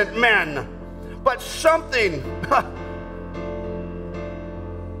violent men. But something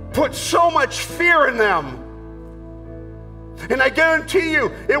put so much fear in them. And I guarantee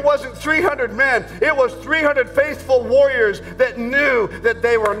you, it wasn't 300 men. It was 300 faithful warriors that knew that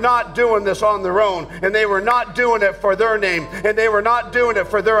they were not doing this on their own. And they were not doing it for their name. And they were not doing it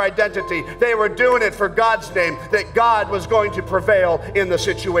for their identity. They were doing it for God's name, that God was going to prevail in the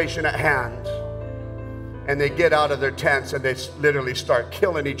situation at hand. And they get out of their tents and they literally start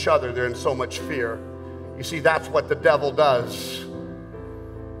killing each other. They're in so much fear. You see, that's what the devil does.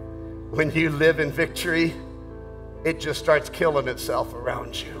 When you live in victory, it just starts killing itself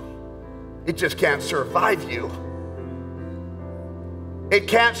around you. It just can't survive you. It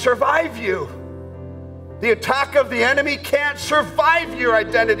can't survive you. The attack of the enemy can't survive your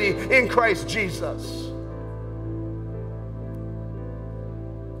identity in Christ Jesus.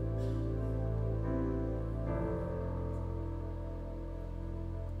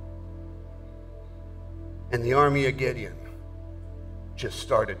 And the army of Gideon just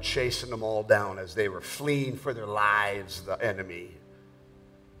started chasing them all down as they were fleeing for their lives, the enemy.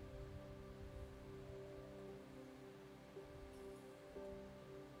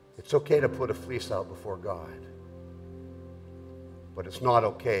 It's okay to put a fleece out before God, but it's not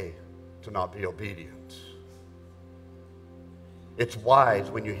okay to not be obedient. It's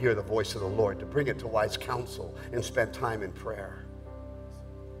wise when you hear the voice of the Lord to bring it to wise counsel and spend time in prayer.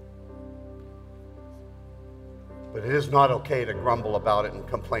 But it is not okay to grumble about it and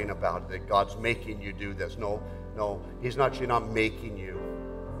complain about it, that God's making you do this. No, He's not making you.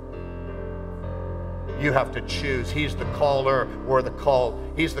 You have to choose. He's the caller, we're the call.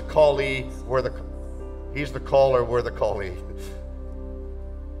 He's the callee, He's the caller, we're the callee.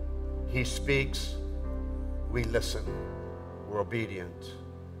 He speaks, we listen, we're obedient.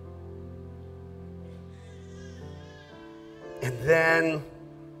 And then,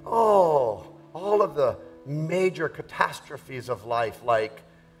 all of the major catastrophes of life, like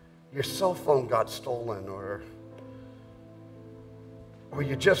your cell phone got stolen, or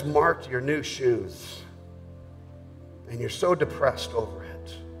you just marked your new shoes and you're so depressed over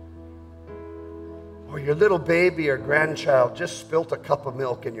it, or your little baby or grandchild just spilt a cup of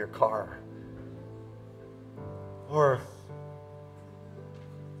milk in your car, or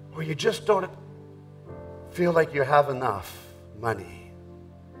you just don't feel like you have enough money,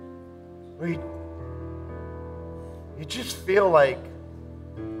 or you just feel like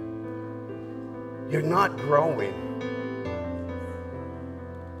you're not growing.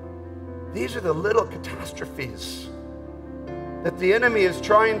 These are the little catastrophes that the enemy is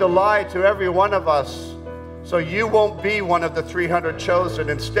trying to lie to every one of us, so you won't be one of the 300 chosen.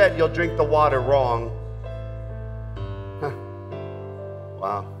 Instead, you'll drink the water wrong.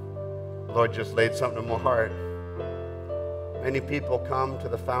 Wow. The Lord just laid something in my heart. Many people come to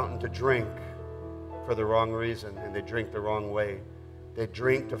the fountain to drink for the wrong reason, and they drink the wrong way. They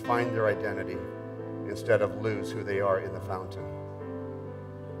drink to find their identity instead of lose who they are in the fountain.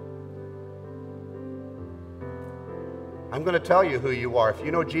 I'm going to tell you who you are. If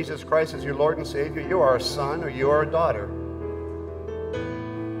you know Jesus Christ as your Lord and Savior, you are a son or you are a daughter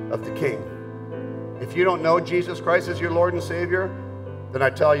of the King. If you don't know Jesus Christ as your Lord and Savior, then I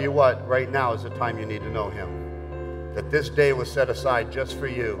tell you what, right now is the time you need to know Him. That this day was set aside just for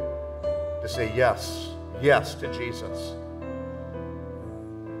you to say yes to Jesus.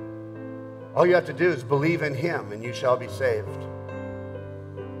 All you have to do is believe in Him and you shall be saved.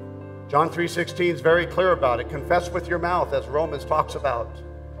 John 3:16 is very clear about it. Confess with your mouth, as Romans talks about.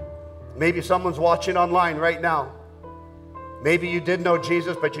 Maybe someone's watching online right now. Maybe you did know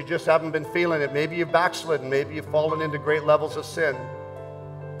Jesus, but you just haven't been feeling it. Maybe you've backslidden. Maybe you've fallen into great levels of sin.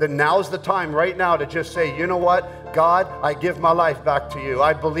 Then now's the time right now to just say, you know what? God, I give my life back to you.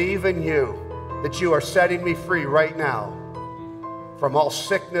 I believe in you, that you are setting me free right now from all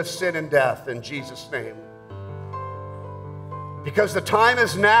sickness, sin, and death in Jesus' name. Because the time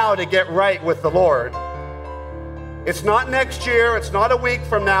is now to get right with the Lord. It's not next year, it's not a week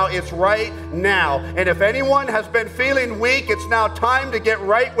from now, it's right now. And if anyone has been feeling weak, it's now time to get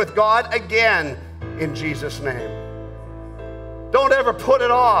right with God again in Jesus' name. Don't ever put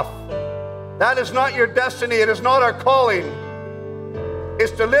it off. That is not your destiny, it is not our calling.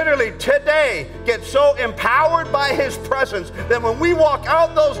 It's to literally today get so empowered by His presence that when we walk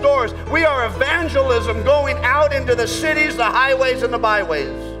out those doors, we are evangelism going out into the cities, the highways, and the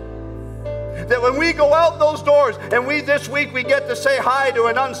byways. That when we go out those doors and this week we get to say hi to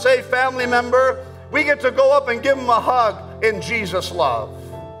an unsaved family member, we get to go up and give them a hug in Jesus' love.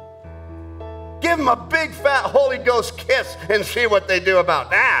 Give them a big fat Holy Ghost kiss and see what they do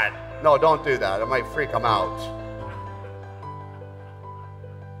about that. No, don't do that. It might freak them out.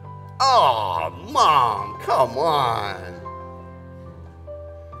 Oh, Mom, come on.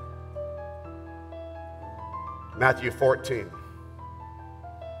 Matthew 14.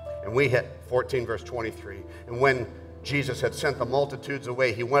 And we hit 14 verse 23. And when Jesus had sent the multitudes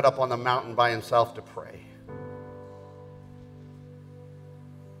away, He went up on the mountain by Himself to pray.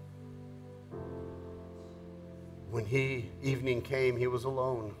 When evening came, He was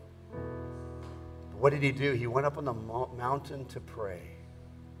alone. But what did He do? He went up on the mountain to pray.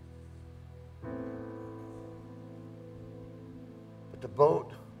 But the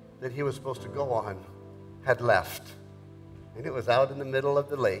boat that He was supposed to go on had left. And it was out in the middle of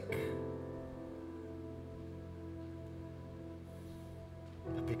the lake.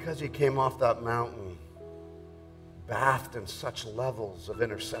 But because He came off that mountain, bathed in such levels of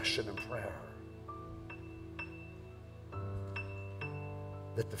intercession and prayer,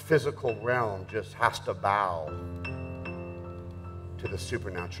 that the physical realm just has to bow to the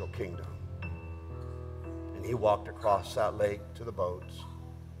supernatural kingdom. And He walked across that lake to the boats.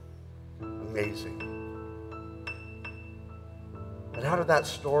 Amazing. But out of that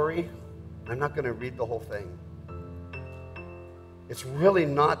story, I'm not going to read the whole thing. It's really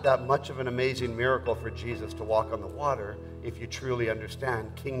not that much of an amazing miracle for Jesus to walk on the water if you truly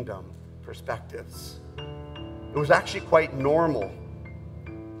understand kingdom perspectives. It was actually quite normal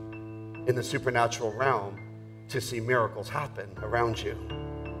in the supernatural realm to see miracles happen around you.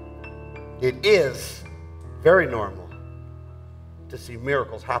 It is very normal to see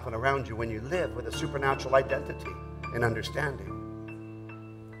miracles happen around you when you live with a supernatural identity and understanding.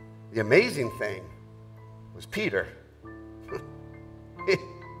 The amazing thing was Peter. Is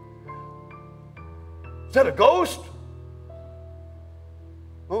that a ghost?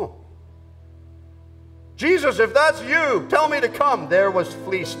 Oh. Jesus, if that's you, tell me to come. There was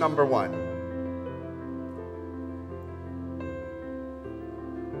fleece number one.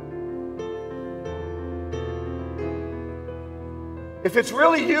 If it's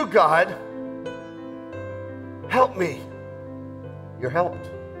really you, God, help me. You're helped.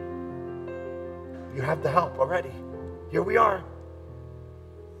 You have the help already. Here we are.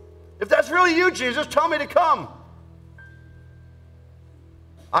 If that's really you, Jesus, tell me to come.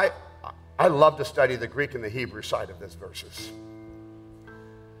 I love to study the Greek and the Hebrew side of these verses.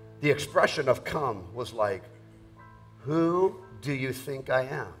 The expression of come was like, who do you think I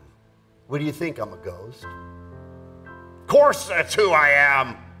am? What do you think, I'm a ghost? Of course that's who I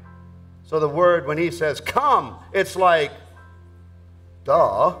am. So the word, when He says come, it's like,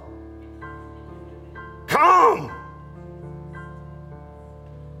 duh. Come!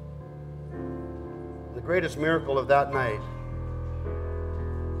 The greatest miracle of that night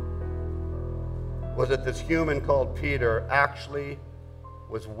was that this human called Peter actually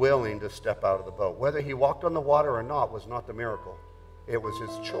was willing to step out of the boat. Whether he walked on the water or not was not the miracle. It was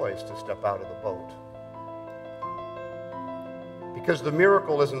his choice to step out of the boat. Because the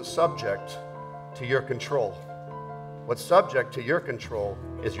miracle isn't subject to your control. What's subject to your control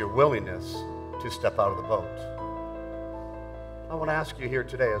is your willingness to step out of the boat. I want to ask you here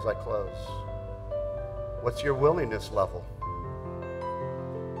today as I close, what's your willingness level?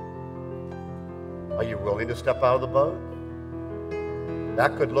 Are you willing to step out of the boat?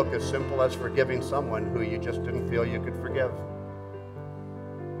 That could look as simple as forgiving someone who you just didn't feel you could forgive.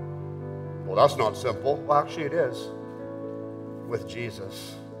 Well, that's not simple. Well, actually it is with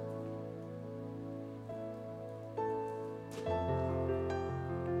Jesus.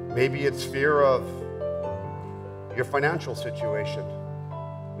 Maybe it's fear of your financial situation.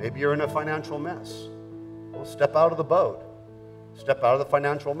 Maybe you're in a financial mess. Well, step out of the boat. Step out of the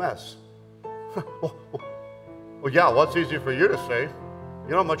financial mess. Well, yeah, what's easy for you to say? You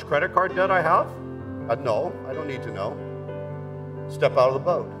know how much credit card debt I have? No, I don't need to know. Step out of the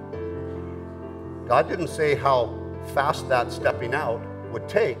boat. God didn't say how fast that stepping out would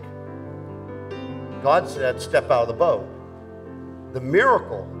take. God said, step out of the boat. The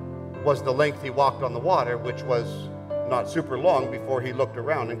miracle was the length he walked on the water, which was not super long before he looked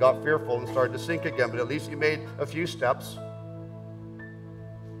around and got fearful and started to sink again, but at least he made a few steps.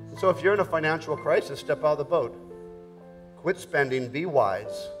 So if you're in a financial crisis, step out of the boat. Quit spending, be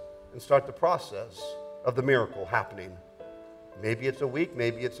wise, and start the process of the miracle happening. Maybe it's a week,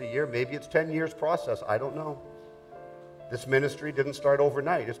 maybe it's a year, maybe it's 10 years process. I don't know. This ministry didn't start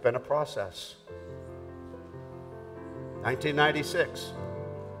overnight. It's been a process. 1996.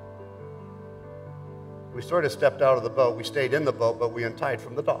 We sort of stepped out of the boat. We stayed in the boat, but we untied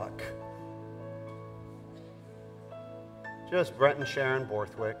from the dock. Just Brent and Sharon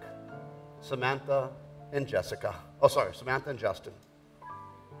Borthwick, Samantha and Jessica. Oh, sorry, Samantha and Justin.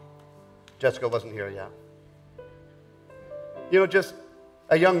 Jessica wasn't here yet. You know, just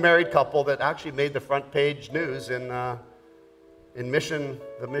a young married couple that actually made the front page news in Mission,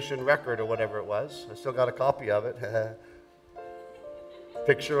 the Mission Record or whatever it was. I still got a copy of it.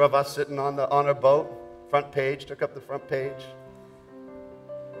 Picture of us sitting on a boat. Front page, took up the front page.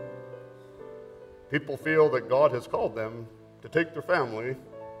 People feel that God has called them to take their family.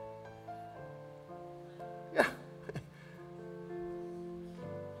 Yeah.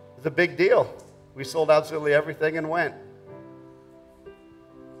 It's a big deal. We sold absolutely everything and went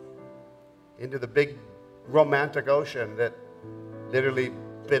into the big romantic ocean that literally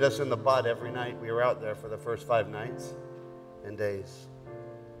bit us in the butt every night. We were out there for the first 5 nights and days.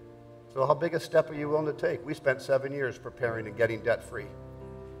 So how big a step are you willing to take? We spent 7 years preparing and getting debt-free.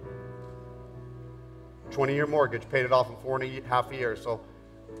 20-year mortgage, paid it off in 4.5 years. So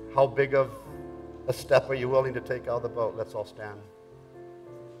how big of a step are you willing to take out of the boat? Let's all stand.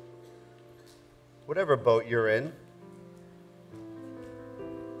 Whatever boat you're in,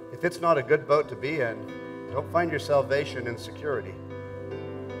 if it's not a good boat to be in, don't find your salvation in security.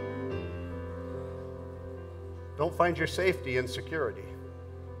 Don't find your safety in security.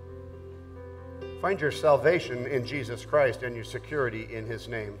 Find your salvation in Jesus Christ and your security in His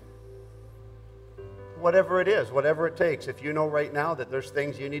name. Whatever it is, whatever it takes. If you know right now that there's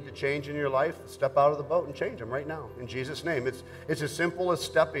things you need to change in your life, step out of the boat and change them right now in Jesus' name. It's as simple as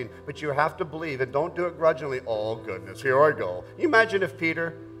stepping, but you have to believe, and don't do it grudgingly. Oh, goodness, here I go. You imagine if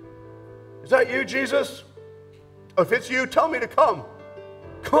Peter, is that you, Jesus? If it's you, tell me to come.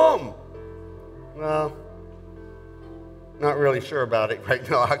 Come. Well, not really sure about it right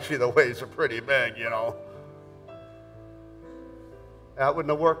now. Actually, the waves are pretty big, you know. That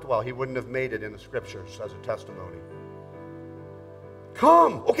wouldn't have worked well. He wouldn't have made it in the scriptures as a testimony.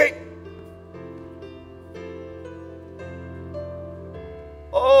 Come. Okay.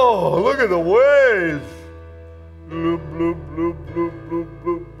 Oh, look at the waves. Bloop, bloop, bloop, bloop, bloop,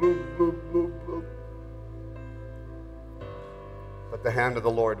 bloop, bloop, bloop, bloop, bloop. But the hand of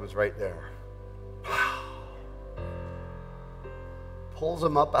the Lord was right there. Pulls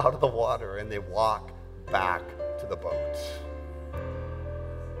them up out of the water, and they walk back to the boat.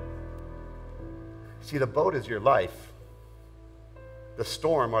 See, the boat is your life. The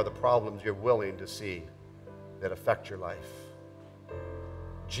storm are the problems you're willing to see that affect your life.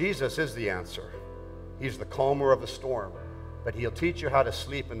 Jesus is the answer. He's the calmer of the storm, but He'll teach you how to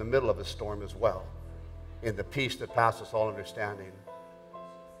sleep in the middle of a storm as well, in the peace that passes all understanding.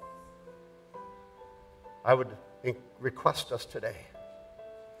 I would request us today,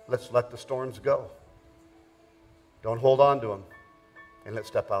 let's let the storms go. Don't hold on to them, and let's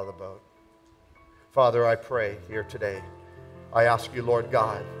step out of the boat. Father, I pray here today. I ask you, Lord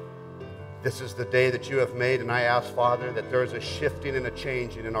God, this is the day that you have made, and I ask, Father, that there is a shifting and a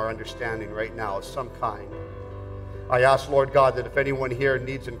changing in our understanding right now of some kind. I ask, Lord God, that if anyone here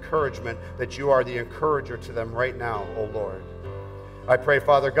needs encouragement, that you are the encourager to them right now, O Lord. I pray,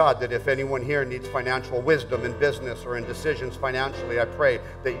 Father God, that if anyone here needs financial wisdom in business or in decisions financially, I pray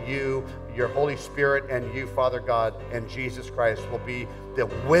that you, your Holy Spirit, and you, Father God, and Jesus Christ will be the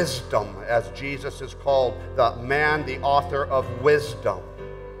wisdom, as Jesus is called, the man, the author of wisdom.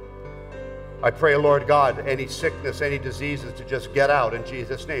 I pray, Lord God, any sickness, any diseases to just get out in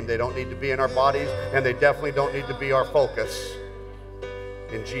Jesus' name. They don't need to be in our bodies, and they definitely don't need to be our focus.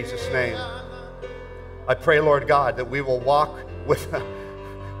 In Jesus' name. I pray, Lord God, that we will walk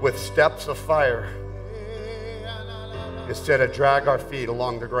with steps of fire instead of drag our feet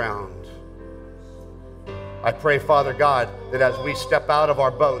along the ground. I pray, Father God, that as we step out of our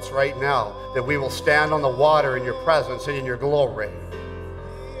boats right now, that we will stand on the water in your presence and in your glory.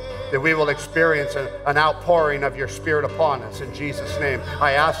 that we will experience an outpouring of your Spirit upon us in Jesus' name.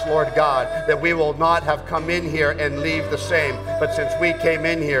 I ask, Lord God, that we will not have come in here and leave the same, but since we came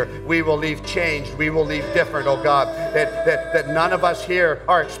in here, we will leave changed. We will leave different, oh God, that none of us here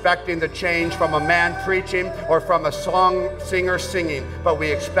are expecting the change from a man preaching or from a singer singing, but we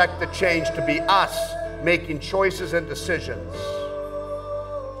expect the change to be us making choices and decisions.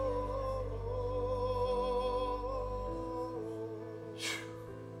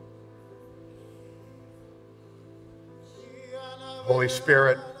 Holy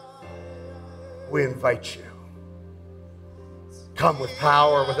Spirit, we invite you. Come with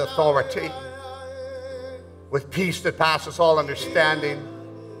power, with authority, with peace that passes all understanding.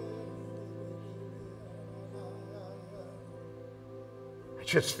 I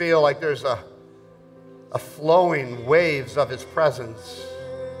just feel like there's a flowing waves of His presence.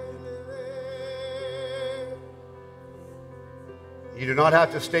 You do not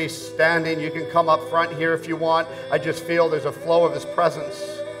have to stay standing. You can come up front here if you want. I just feel there's a flow of His presence.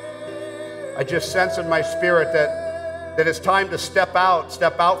 I just sense in my spirit that it's time to step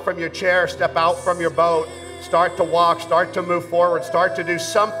out from your chair, step out from your boat, start to walk, start to move forward, start to do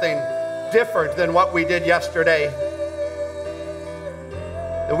something different than what we did yesterday.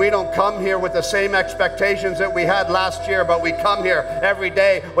 That we don't come here with the same expectations that we had last year, but we come here every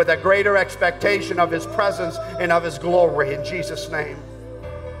day with a greater expectation of His presence and of His glory in Jesus' name.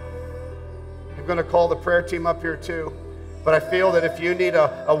 I'm going to call the prayer team up here too. But I feel that if you need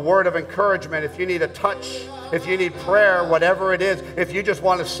a word of encouragement, if you need a touch, if you need prayer, whatever it is, if you just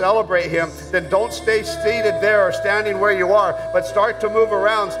want to celebrate Him, then don't stay seated there or standing where you are, but start to move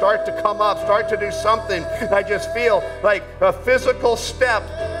around, start to come up, start to do something. I just feel like a physical step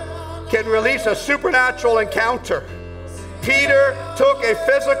can release a supernatural encounter. Peter took a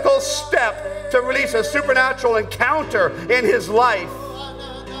physical step to release a supernatural encounter in his life.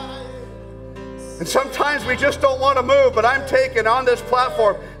 And sometimes we just don't want to move, but I'm taking on this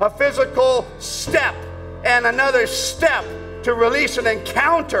platform a physical step and another step to release an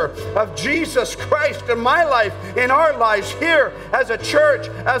encounter of Jesus Christ in my life, in our lives here as a church,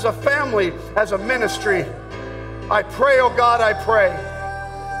 as a family, as a ministry. I pray, oh God, I pray.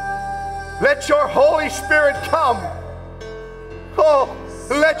 Let your Holy Spirit come. Oh,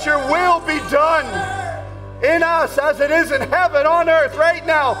 let your will be done in us as it is in heaven on earth right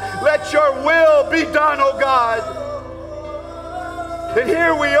now. Let your will be done, oh God. That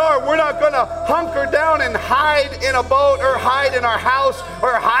here we are, we're not going to hunker down and hide in a boat or hide in our house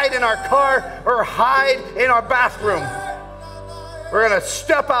or hide in our car or hide in our bathroom. We're going to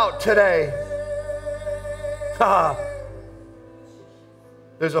step out today.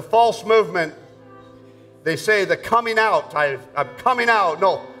 There's a false movement. They say the coming out. I'm coming out.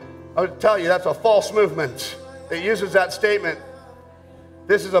 No. I would tell you that's a false movement that uses that statement.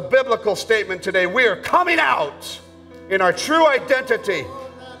 This is a biblical statement today. We are coming out in our true identity.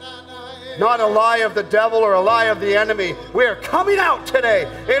 Not a lie of the devil or a lie of the enemy. We are coming out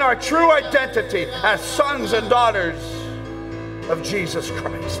today in our true identity as sons and daughters of Jesus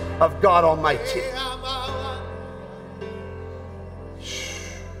Christ, of God Almighty.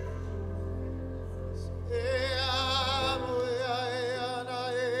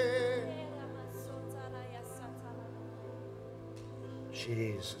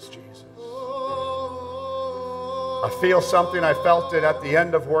 Jesus, Jesus. I feel something. I felt it at the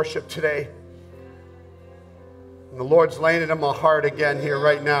end of worship today. And the Lord's laying it in my heart again here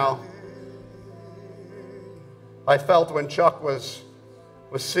right now. I felt when Chuck was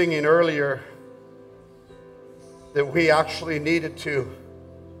singing earlier that we actually needed to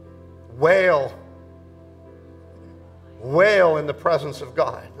wail in the presence of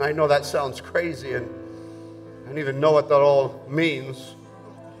God. And I know that sounds crazy, and I don't even know what that all means.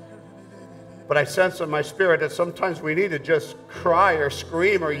 But I sense in my spirit that sometimes we need to just cry or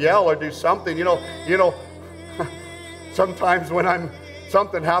scream or yell or do something. You know, sometimes when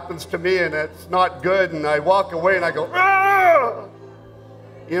something happens to me and it's not good and I walk away and I go, ah!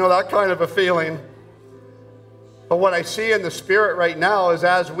 You know, that kind of a feeling. But what I see in the spirit right now is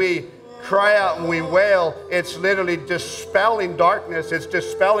as we cry out and we wail, it's literally dispelling darkness. It's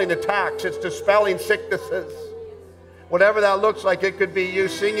dispelling attacks. It's dispelling sicknesses. Whatever that looks like, it could be you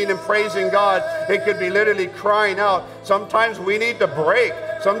singing and praising God. It could be literally crying out. Sometimes we need to break.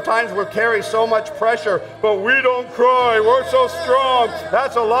 Sometimes we carry so much pressure, but we don't cry. We're so strong.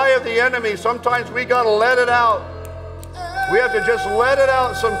 That's a lie of the enemy. Sometimes we got to let it out. We have to just let it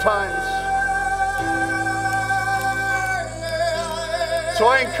out sometimes. So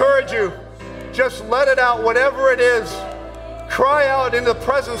I encourage you, just let it out, whatever it is. Cry out in the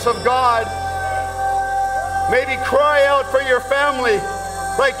presence of God. Maybe cry out for your family.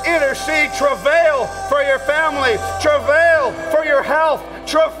 Like intercede, travail for your family, travail for your health,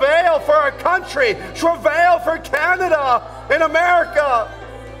 travail for our country, travail for Canada and America,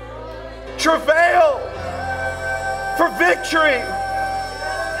 travail for victory.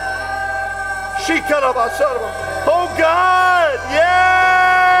 Oh God,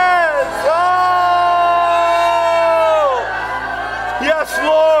 yes! Oh! Yes,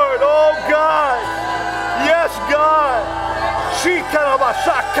 Lord, oh God, yes, God.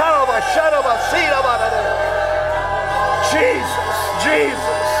 Jesus, Jesus.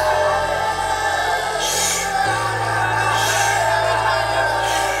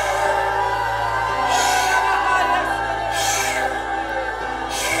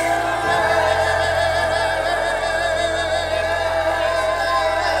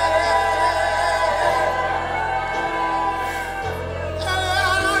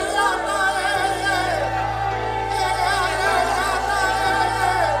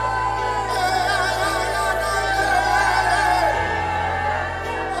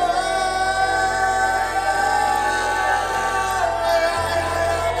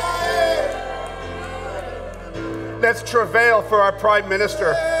 Let's travail for our Prime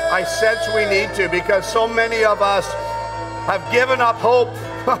Minister. I sense we need to, because so many of us have given up hope.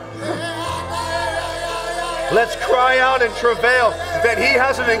 Let's cry out and travail that he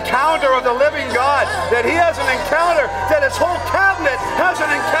has an encounter of the living God, that he has an encounter, that his whole cabinet has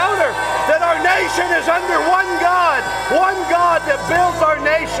an encounter, that our nation is under one God that builds our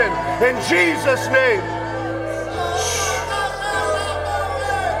nation. In Jesus' name.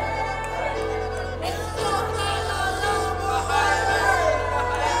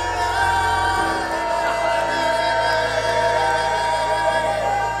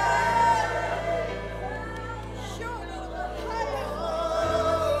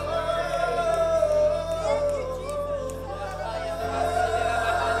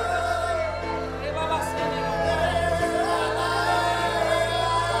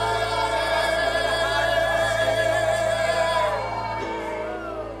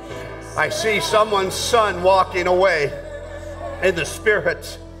 I see someone's son walking away in the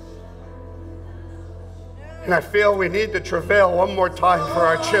Spirit. And I feel we need to travail one more time for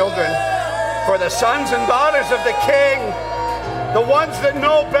our children, for the sons and daughters of the King, the ones that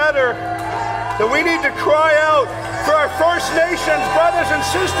know better, that we need to cry out for our First Nations brothers and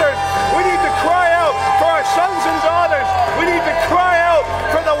sisters. We need to cry out for our sons and daughters. We need to cry out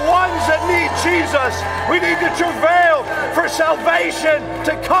for the ones that need Jesus. We need to travail for salvation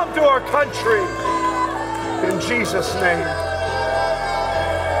to come to our country. In Jesus' name.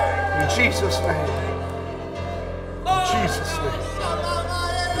 In Jesus' name. In Jesus' name.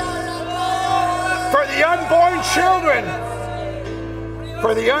 For the unborn children.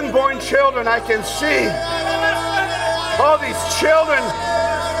 For the unborn children, I can see all these children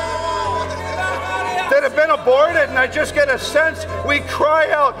that have been aborted, and I just get a sense we cry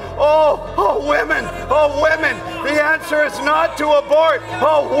out, oh women, the answer is not to abort.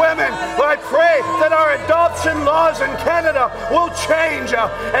 Oh women, but I pray that our adoption laws in Canada will change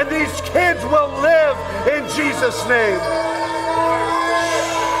and these kids will live in Jesus' name.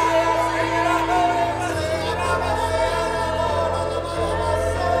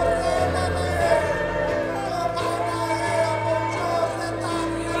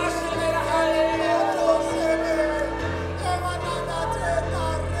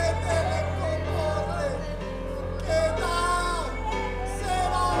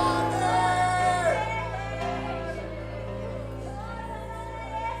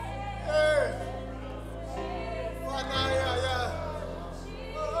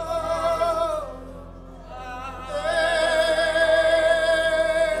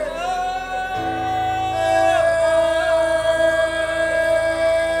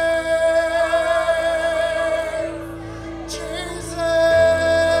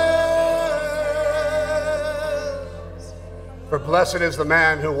 For blessed is the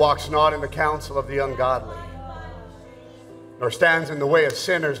man who walks not in the counsel of the ungodly, nor stands in the way of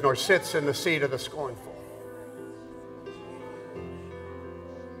sinners, nor sits in the seat of the scornful.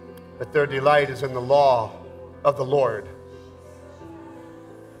 But their delight is in the law of the Lord.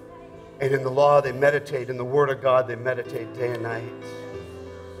 And in the law they meditate, in the word of God they meditate day and night.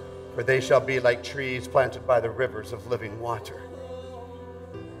 For they shall be like trees planted by the rivers of living water,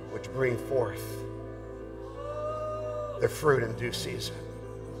 which bring forth their fruit in due season.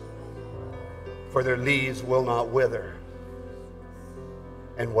 For their leaves will not wither,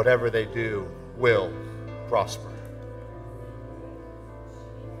 and whatever they do will prosper.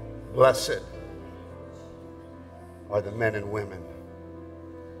 Blessed are the men and women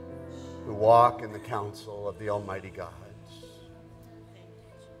who walk in the counsel of the Almighty God.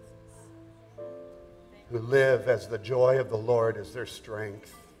 who live as the joy of the Lord is their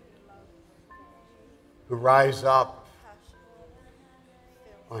strength, who rise up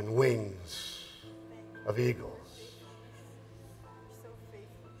on wings of eagles.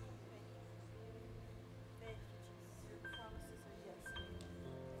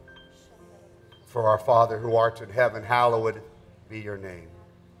 For our Father who art in heaven, hallowed be your name.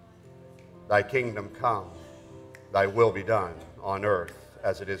 Thy kingdom come, thy will be done on earth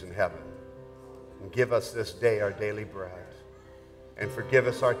as it is in heaven. And give us this day our daily bread. And forgive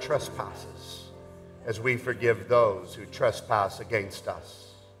us our trespasses as we forgive those who trespass against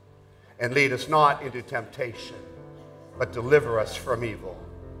us. And lead us not into temptation, but deliver us from evil.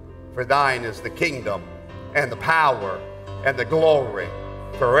 For thine is the kingdom and the power and the glory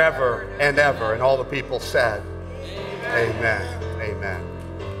forever and ever. And all the people said, amen, amen,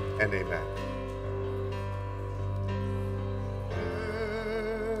 and amen.